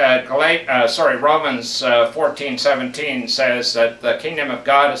 Romans 14:17 says that the kingdom of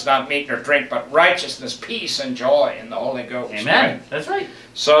God is not meat nor drink, but righteousness, peace, and joy in the Holy Ghost. Amen. Right? That's right.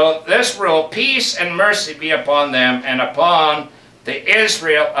 So this rule, peace and mercy be upon them and upon the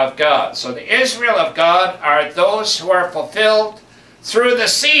Israel of God. So the Israel of God are those who are fulfilled through the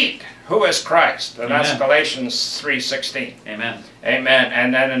seed, who is Christ. And that's Amen. Galatians 3:16. Amen. Amen.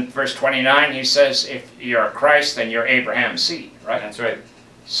 And then in verse 29 he says, if you're Christ, then you're Abraham's seed, right? That's right.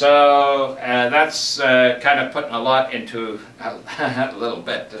 So that's kind of putting a lot into a little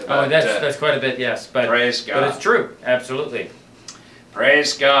bit. Oh, that's quite a bit, yes. But praise God. But it's true. Absolutely.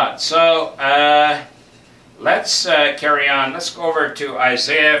 Praise God. So let's carry on. Let's go over to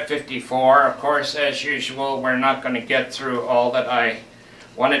Isaiah 54. Of course, as usual, we're not going to get through all that I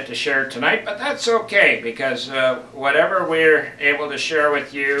wanted to share tonight, but that's okay, because whatever we're able to share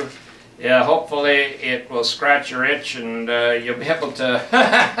with you, hopefully it will scratch your itch, and you'll be able to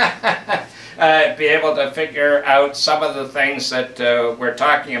figure out some of the things that we're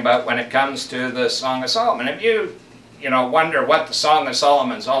talking about when it comes to the Song of Solomon. If you wonder what the Song of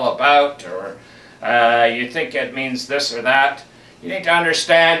Solomon's all about, or you think it means this or that, you need to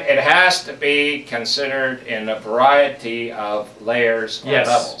understand it has to be considered in a variety of layers or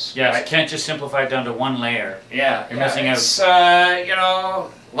levels. Yes, right? can't just simplify it down to one layer. Yeah, You're missing out. It's,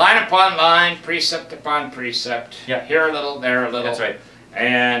 line upon line, precept upon precept. Yeah. Here a little, there a little. That's right.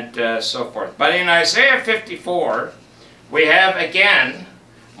 And so forth. But in Isaiah 54, we have again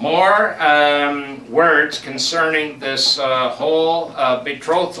more words concerning this whole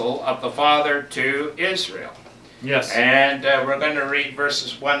betrothal of the Father to Israel. Yes. And we're going to read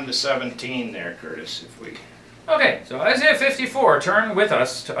verses 1 to 17 there, Curtis, if we... Okay, so Isaiah 54, turn with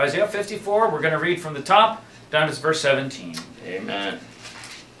us to Isaiah 54. We're going to read from the top down to verse 17. Amen.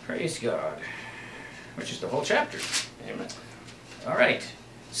 Praise God. Which is the whole chapter. Amen. All right.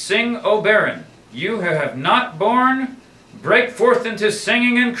 Sing, O barren, you who have not borne, break forth into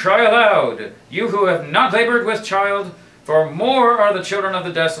singing and cry aloud, you who have not labored with child, for more are the children of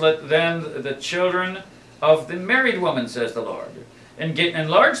the desolate than the children of the married woman, says the Lord.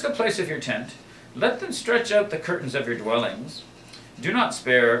 Enlarge the place of your tent. Let them stretch out the curtains of your dwellings. Do not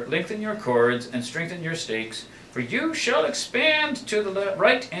spare. Lengthen your cords and strengthen your stakes. For you shall expand to the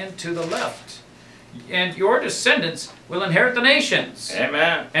right and to the left. And your descendants will inherit the nations.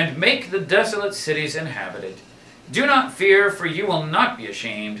 Amen. And make the desolate cities inhabited. Do not fear, for you will not be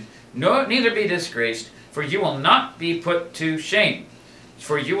ashamed. No, neither be disgraced, for you will not be put to shame.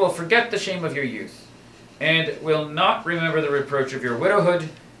 For you will forget the shame of your youth, and will not remember the reproach of your widowhood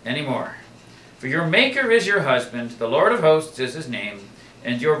any more. For your Maker is your husband, the Lord of hosts is his name,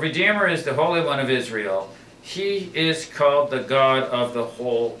 and your Redeemer is the Holy One of Israel. He is called the God of the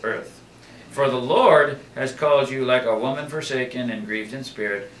whole earth. For the Lord has called you like a woman forsaken and grieved in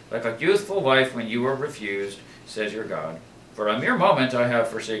spirit, like a youthful wife when you were refused, says your God. For a mere moment I have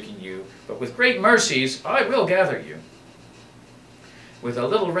forsaken you, but with great mercies I will gather you. With a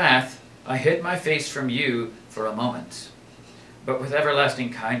little wrath I hid my face from you for a moment, but with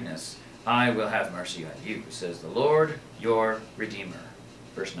everlasting kindness I will have mercy on you, says the Lord your Redeemer.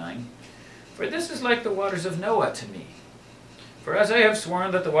 Verse 9. For this is like the waters of Noah to me. For as I have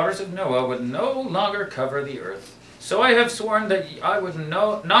sworn that the waters of Noah would no longer cover the earth, so I have sworn that I would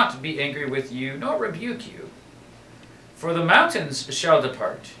not be angry with you, nor rebuke you. For the mountains shall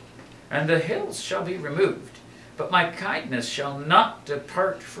depart, and the hills shall be removed, but my kindness shall not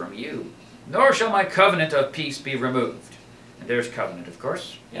depart from you, nor shall my covenant of peace be removed. And there's covenant, of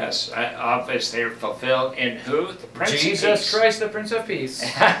course. Yes, obviously fulfilled in who? The Prince of Peace. Jesus Christ, the Prince of Peace.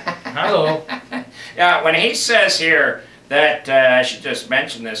 Hello. Yeah, when he says here that, I should just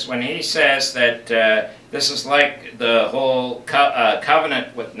mention this, when he says that this is like the whole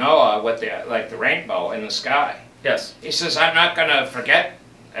covenant with Noah, with like the rainbow in the sky. Yes. He says, I'm not going to forget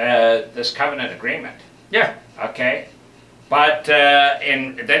this covenant agreement. Yeah. Okay. But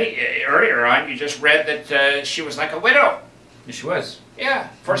earlier on, you just read that she was like a widow. Yes, she was. Yeah,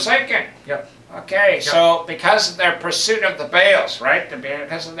 forsaken. Yep. Okay, so because of their pursuit of the Baals, right?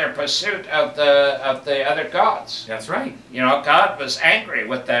 Because of their pursuit of the other gods. That's right. You know, God was angry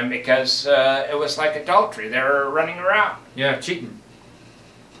with them because it was like adultery. They were running around. Yeah, cheating.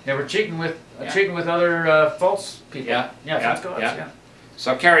 They were cheating with other false people. Yeah, false gods. yeah. Yeah.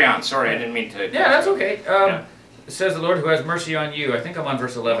 So carry on. Sorry, I didn't mean to. Yeah, that's okay. It says the Lord who has mercy on you. I think I'm on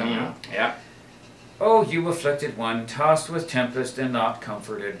verse 11 now. Yeah. O you afflicted one, tossed with tempest and not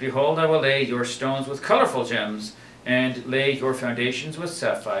comforted, behold, I will lay your stones with colorful gems, and lay your foundations with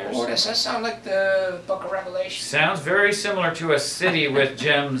sapphires. Oh, does that sound like the book of Revelation? Sounds very similar to a city with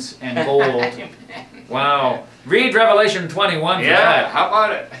gems and gold. Wow. Read Revelation 21 for that. How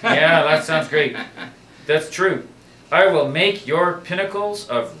about it? Yeah, that sounds great. That's true. I will make your pinnacles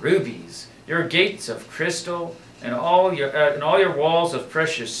of rubies, your gates of crystal, and all your walls of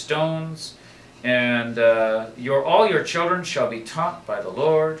precious stones. And all your children shall be taught by the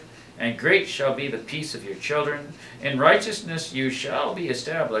Lord, and great shall be the peace of your children. In righteousness you shall be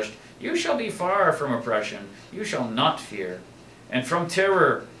established. You shall be far from oppression. You shall not fear. And from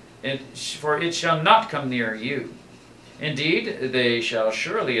terror, for it shall not come near you. Indeed, they shall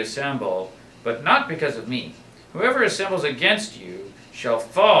surely assemble, but not because of me. Whoever assembles against you shall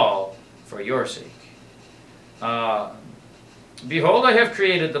fall for your sake. Behold, I have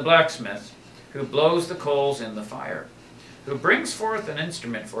created the blacksmith, who blows the coals in the fire, who brings forth an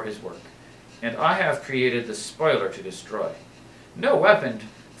instrument for his work. And I have created the spoiler to destroy. No weapon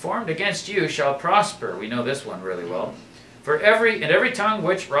formed against you shall prosper. We know this one really well. For every tongue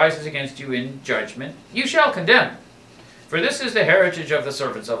which rises against you in judgment, you shall condemn. For this is the heritage of the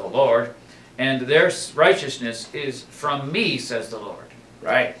servants of the Lord, and their righteousness is from me, says the Lord.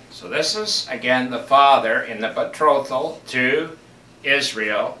 Right. So this is, again, the Father in the betrothal to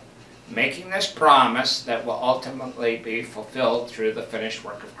Israel, making this promise that will ultimately be fulfilled through the finished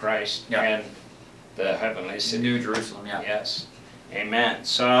work of Christ and the heavenly city. New Jerusalem, yeah. Yes. Amen.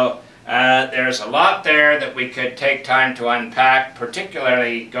 So there's a lot there that we could take time to unpack,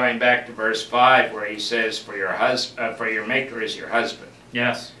 particularly going back to verse 5 where he says, for your maker is your husband.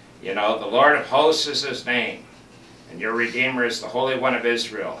 Yes. You know, the Lord of hosts is his name, and your Redeemer is the Holy One of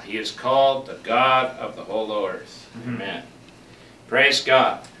Israel. He is called the God of the whole earth. Amen. Praise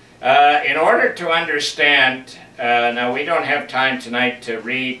God. In order to understand, now we don't have time tonight to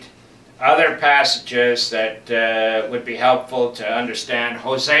read other passages that would be helpful to understand.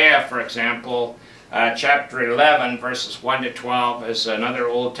 Hosea, for example, chapter 11, verses 1 to 12 is another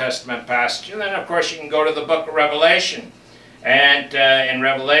Old Testament passage. And then, of course, you can go to the book of Revelation. And in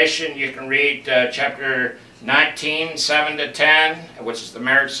Revelation, you can read chapter 19, 7 to 10, which is the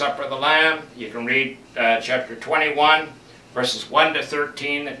marriage supper of the Lamb. You can read chapter 21, verses 1 to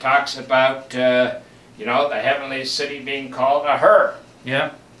 13, that talks about, you know, the heavenly city being called a her.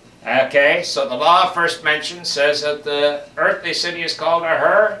 Yeah. Okay, so the law first mentioned says that the earthly city is called a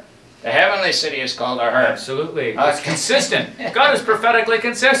her, the heavenly city is called a her. Absolutely. It's consistent. God is prophetically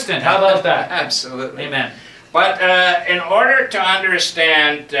consistent. How about that? Absolutely. Amen. But in order to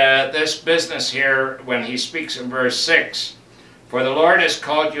understand this business here, when he speaks in verse 6, for the Lord has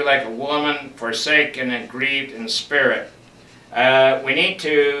called you like a woman forsaken and grieved in spirit. We need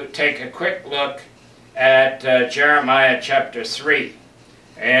to take a quick look at Jeremiah chapter 3.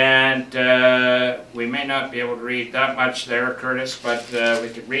 And we may not be able to read that much there, Curtis, but we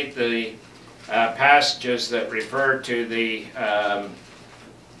could read the passages that refer to the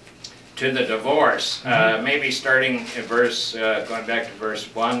divorce. Maybe starting in verse, going back to verse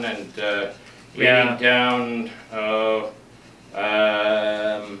 1 and reading down. Oh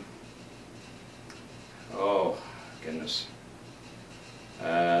goodness.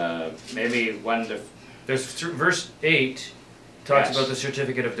 Maybe 1 to. There's verse 8. Talks about the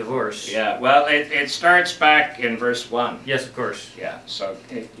certificate of divorce. Yeah, well, it starts back in verse 1. Yes, of course. Yeah, so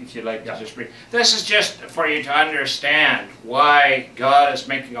if you'd like to just read. This is just for you to understand why God is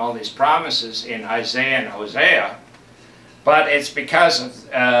making all these promises in Isaiah and Hosea, but it's because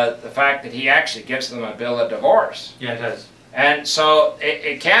of the fact that he actually gives them a bill of divorce. Yeah, it does. And so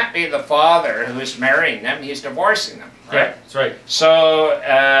it can't be the father who's marrying them, he's divorcing them, right? Yeah, that's right. So,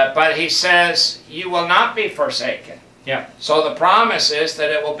 but he says, you will not be forsaken. Yeah. So the promise is that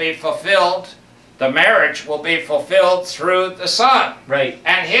it will be fulfilled, the marriage will be fulfilled through the Son. Right.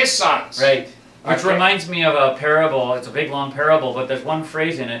 And his sons. Right. Which Okay. reminds me of a parable. It's a big long parable, but there's one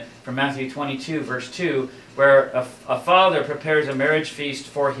phrase in it from Matthew 22, verse 2, where a father prepares a marriage feast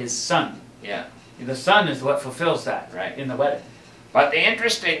for his son. Yeah. The son is what fulfills that in the wedding. But the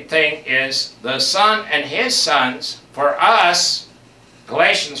interesting thing is the Son and his sons, for us,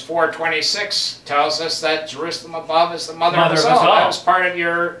 Galatians Galatians 4:26 tells us that Jerusalem above is the mother of us Mother of us all. all. That was part of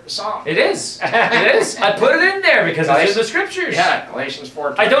your song. It is. It is. I put it in there because it's in the scriptures. Yeah, Galatians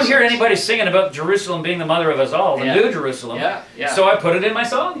 4:26. I don't hear anybody singing about Jerusalem being the mother of us all, the Yeah. new Jerusalem. Yeah, yeah. So I put it in my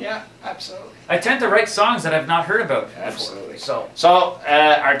song. Yeah, absolutely. I tend to write songs that I've not heard about before. Absolutely. So So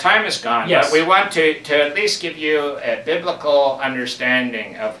our time is gone, Yes. but we want to at least give you a biblical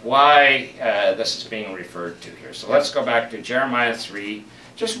understanding of why this is being referred to here. So let's go back to Jeremiah 3.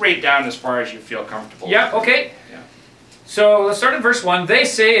 Just read down as far as you feel comfortable. yeah, okay. Yeah. So let's start in verse 1. They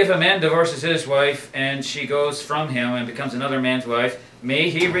say if a man divorces his wife and she goes from him and becomes another man's wife, may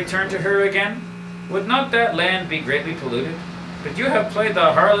he return to her again? Would not that land be greatly polluted? But you have played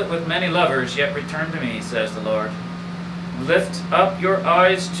the harlot with many lovers, yet return to me, says the Lord. Lift up your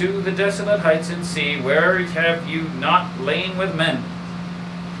eyes to the desolate heights and see, where have you not lain with men?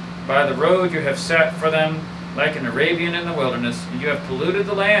 By the road you have sat for them like an Arabian in the wilderness, and you have polluted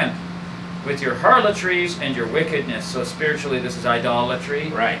the land with your harlotries and your wickedness. So spiritually this is idolatry.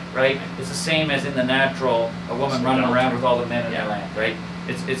 Right. Right? It's the same as in the natural, a woman It's running adultery. around with all the men in Yeah. the land, right?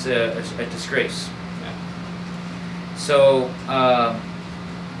 It's a disgrace. Yeah. So,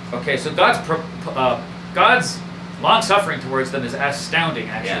 okay, so God's long suffering towards them is astounding,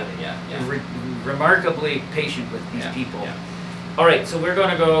 actually. Yeah, yeah, yeah. Remarkably patient with these Yeah, people. yeah. All right, so we're going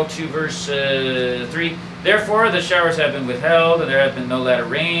to go to verse 3. Therefore the showers have been withheld, and there have been no latter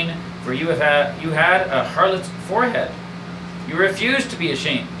rain, for you had a harlot's forehead. You refused to be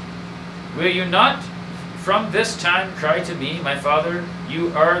ashamed. Will you not from this time cry to me, my father?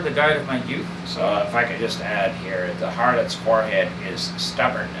 You are the guide of my youth. So if I could just add here, the harlot's forehead is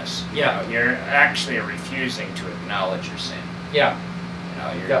stubbornness. Yeah. You know, you're actually refusing to acknowledge your sin. Yeah, You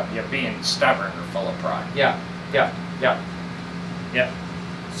know, Yeah. you're being stubborn or full of pride. yeah, yeah, yeah, yeah.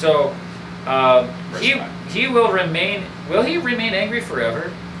 So Verse 5. he will remain. Will he remain angry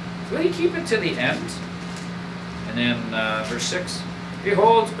forever? Will he keep it to the end? And then verse 6.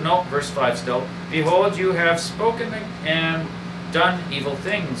 Behold, no, verse 5 still. Behold, you have spoken and done evil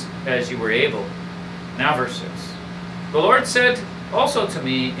things as you were able. Now verse 6. The Lord said also to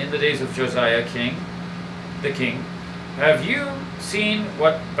me in the days of Josiah the king, have you seen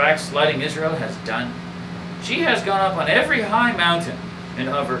what backsliding Israel has done? She has gone up on every high mountain and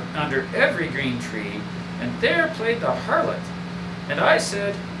under every green tree, and there played the harlot. And I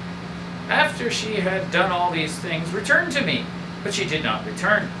said, after she had done all these things, return to me. But she did not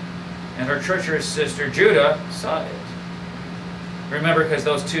return. And her treacherous sister Judah saw it. Remember, because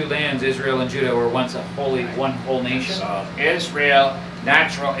those two lands, Israel and Judah, were once one whole nation. So Israel,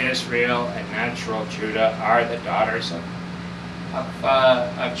 natural Israel and natural Judah are the daughters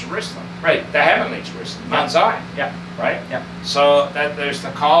of Jerusalem. Right. The heavenly Jerusalem, Mount Zion. Yeah. Right? Yeah. So that there's the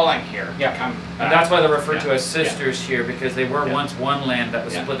calling here Yeah. to come back. And that's why they're referred to Yeah. as sisters here, because they were Yeah. once one land that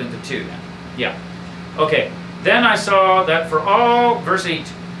was Yeah. split into two. Yeah. Okay. Then I saw that for all, verse 8,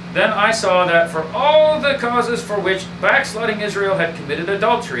 then I saw that for all the causes for which backsliding Israel had committed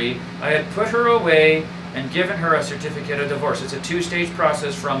adultery, I had put her away and given her a certificate of divorce. It's a two-stage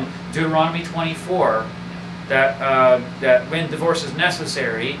process from Deuteronomy 24 that when divorce is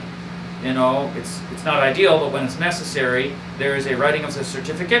necessary, you know, it's not ideal, but when it's necessary, there is a writing of the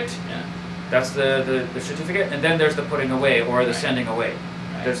certificate. Yeah. That's the certificate, and then there's the putting away or the Right. sending away.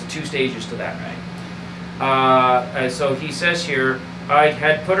 Right. There's two stages to that. Right. So he says here, I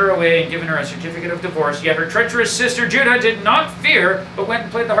had put her away and given her a certificate of divorce, yet her treacherous sister Judah did not fear, but went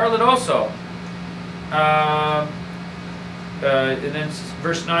and played the harlot also. And then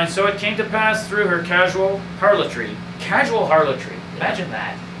verse 9, so it came to pass through her casual harlotry. Casual harlotry. Imagine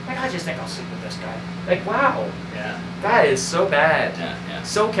that. Like, I just think I'll sleep with this guy. Like, wow. Yeah. That is so bad. Yeah. Yeah.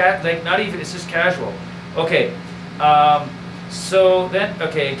 So like not even, it's just casual. Okay. So then,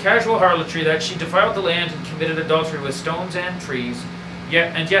 casual harlotry, that she defiled the land and committed adultery with stones and trees.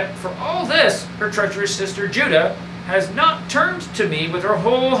 Yet for all this, her treacherous sister Judah has not turned to me with her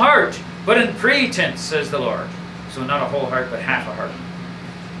whole heart, but in pretense, says the Lord. So not a whole heart, but half a heart.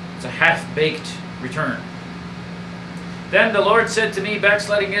 It's a half-baked return. Then the Lord said to me,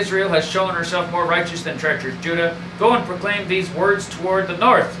 backsliding Israel has shown herself more righteous than treacherous Judah. Go and proclaim these words toward the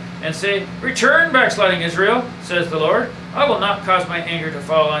north, and say, return, backsliding Israel, says the Lord. I will not cause my anger to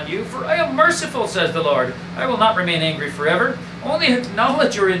fall on you, for I am merciful, says the Lord. I will not remain angry forever. Only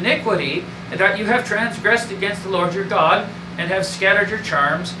acknowledge your iniquity, and that you have transgressed against the Lord your God, and have scattered your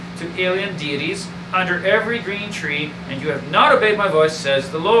charms to alien deities under every green tree, and you have not obeyed my voice,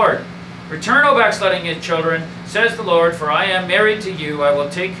 says the Lord. Return, O backsliding children, says the Lord, for I am married to you. I will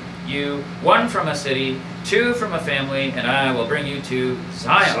take you, one from a city, 2 from a family, and I will bring you to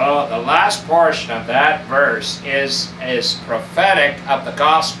Zion. So the last portion of that verse is prophetic of the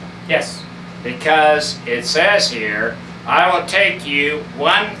gospel. Yes. Because it says here, I will take you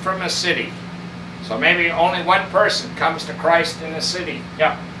 1 from a city. So maybe only 1 person comes to Christ in a city.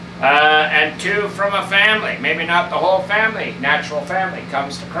 Yeah. And 2 from a family. Maybe not the whole family, natural family,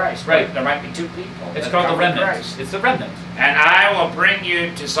 comes to Christ. Right. There might be 2 people. It's that called the come to remnant. Christ. It's the remnant. And I will bring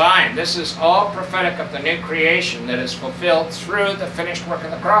you to Zion. This is all prophetic of the new creation that is fulfilled through the finished work of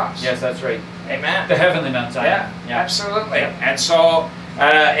the cross. Yes, that's right. Amen. The heavenly Mount Zion. Yeah, absolutely. Yeah. And so,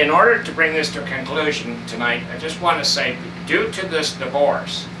 in order to bring this to a conclusion tonight, I just want to say, due to this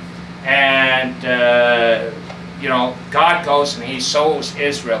divorce, and you know, God goes and He sows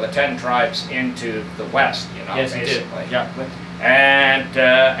Israel, the 10 tribes, into the west. You know, Yes, basically. He did. Yeah.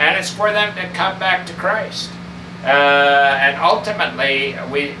 And it's for them to come back to Christ. And ultimately,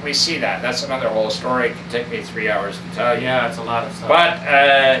 we see that. That's another whole story. It could take me 3 hours to tell you. Yeah, it's a lot of stuff.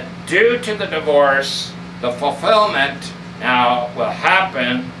 But due to the divorce, the fulfillment now will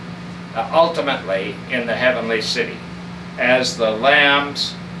happen ultimately in the heavenly city, as the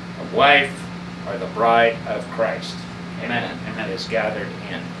Lamb's wife or the bride of Christ. Amen. Amen. Is gathered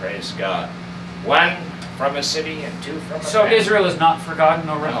in. Praise God. 1 from a city and 2 from a So family. Israel is not forgotten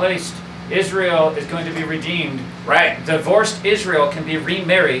or No. replaced. Israel is going to be redeemed. Right. Divorced Israel can be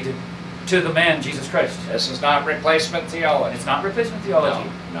remarried to the man, Jesus Christ. This is not replacement theology. It's not replacement theology.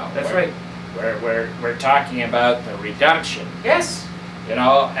 No. That's we're- right. We're talking about the redemption. Yes. You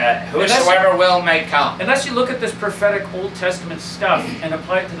know, whosoever will may come. Unless you look at this prophetic Old Testament stuff and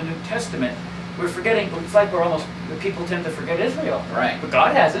apply it to the New Testament, we're forgetting, it's like the people tend to forget Israel. Right. But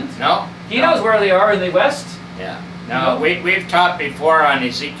God hasn't. No? He knows where they are in the West. Yeah. No, we've taught before on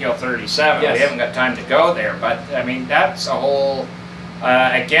Ezekiel 37. Yes. We haven't got time to go there, but I mean, that's a whole,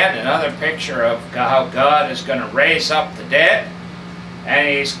 again, another picture of how God is going to raise up the dead, and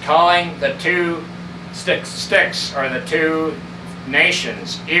He's calling the 2 sticks, or the 2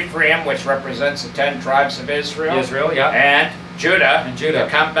 nations, Ephraim, which represents the 10 tribes of Israel, Yeah. and Judah, Judah. to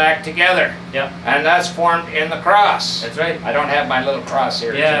come back together. Yeah. And that's formed in the cross. That's right. I don't have my little cross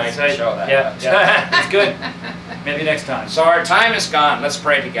here tonight That's to right. show that. Yeah. but- Yeah. It's good. Maybe next time. So our time is gone. Let's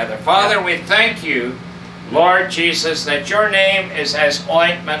pray together. Father, we thank you, Lord Jesus, that your name is as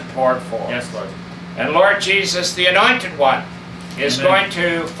ointment poured forth. Yes, Lord. And Lord Jesus, the Anointed One, is Amen. going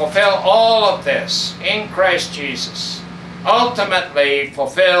to fulfill all of this in Christ Jesus, ultimately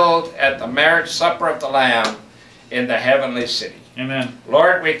fulfilled at the marriage supper of the Lamb in the heavenly city. Amen.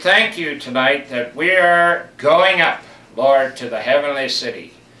 Lord, we thank you tonight that we are going up, Lord, to the heavenly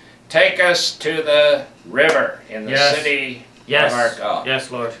city. Take us to the river in the Yes. city Yes. of our God.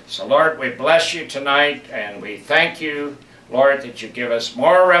 Yes, Lord. So, Lord, we bless you tonight, and we thank you, Lord, that you give us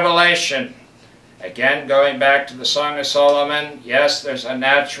more revelation. Again, going back to the Song of Solomon, yes, there's a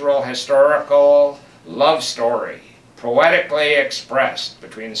natural, historical love story, poetically expressed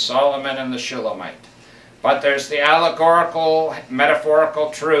between Solomon and the Shulamite. But there's the allegorical,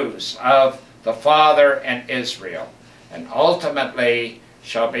 metaphorical truths of the Father and Israel, and ultimately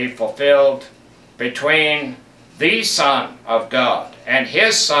shall be fulfilled between the Son of God and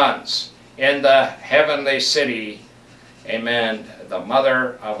His sons in the heavenly city. Amen. The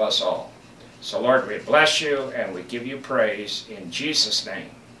mother of us all. So, Lord, we bless you and we give you praise in Jesus'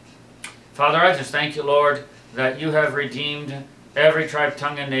 name. Father, I just thank you, Lord, that you have redeemed every tribe,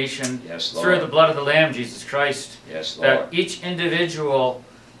 tongue, and nation Yes, Lord. through the blood of the Lamb, Jesus Christ. Yes, Lord. That each individual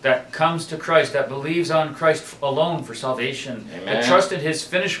that comes to Christ, that believes on Christ alone for salvation, Amen. that trusted His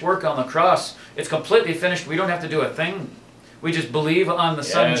finished work on the cross, it's completely finished. We don't have to do a thing. We just believe on the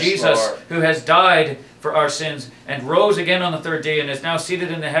Son, Yes, Jesus, Lord. who has died for our sins and rose again on the 3rd day and is now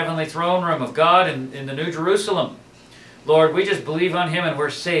seated in the heavenly throne room of God in the New Jerusalem. Lord, we just believe on Him and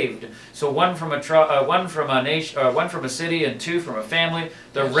we're saved. So one from a nation, one from a city, and 2 from a family.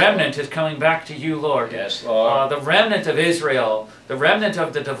 The Yes, remnant is coming back to you, Lord. Yes, Lord. The remnant of Israel, the remnant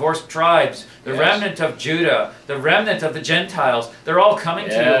of the divorced tribes, the Yes. remnant of Judah, the remnant of the Gentiles. They're all coming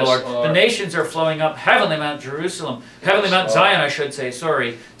to you, Yes, Lord. Lord. The nations are flowing up, heavenly Mount Jerusalem, heavenly Yes, Mount Lord. Zion, I should say,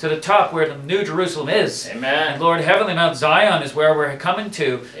 sorry, to the top where the New Jerusalem is. Amen. And Lord, heavenly Mount Zion is where we're coming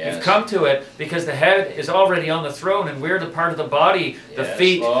to. Yes. We've come to it because the head is already on the throne and we're the part of the body, the Yes,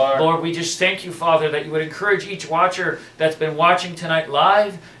 feet. Lord. We just thank you, Father, that you would encourage each watcher that's been watching tonight live,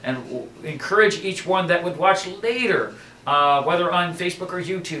 and encourage each one that would watch later whether on Facebook or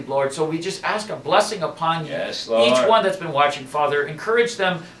YouTube, Lord. So we just ask a blessing upon Yes, Lord. each one that's been watching, Father. Encourage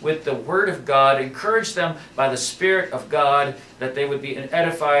them with the Word of God. Encourage them by the Spirit of God, that they would be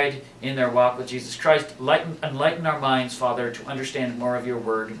edified in their walk with Jesus Christ. Enlighten our minds, Father, to understand more of your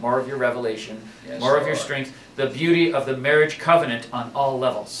Word, more of your revelation, Yes, more of your Lord. strength, the beauty of the marriage covenant on all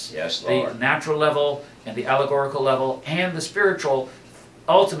levels. Yes, The Lord. natural level and the allegorical level and the spiritual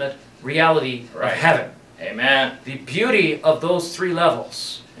ultimate reality Right. of heaven. Amen. The beauty of those three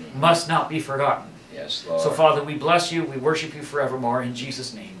levels must not be forgotten. Yes, Lord. So, Father, we bless you, we worship you forevermore. In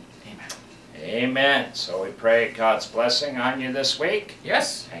Jesus' name, amen. Amen. So we pray God's blessing on you this week.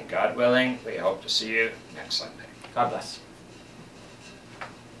 Yes, And God willing, we hope to see you next Sunday. God bless.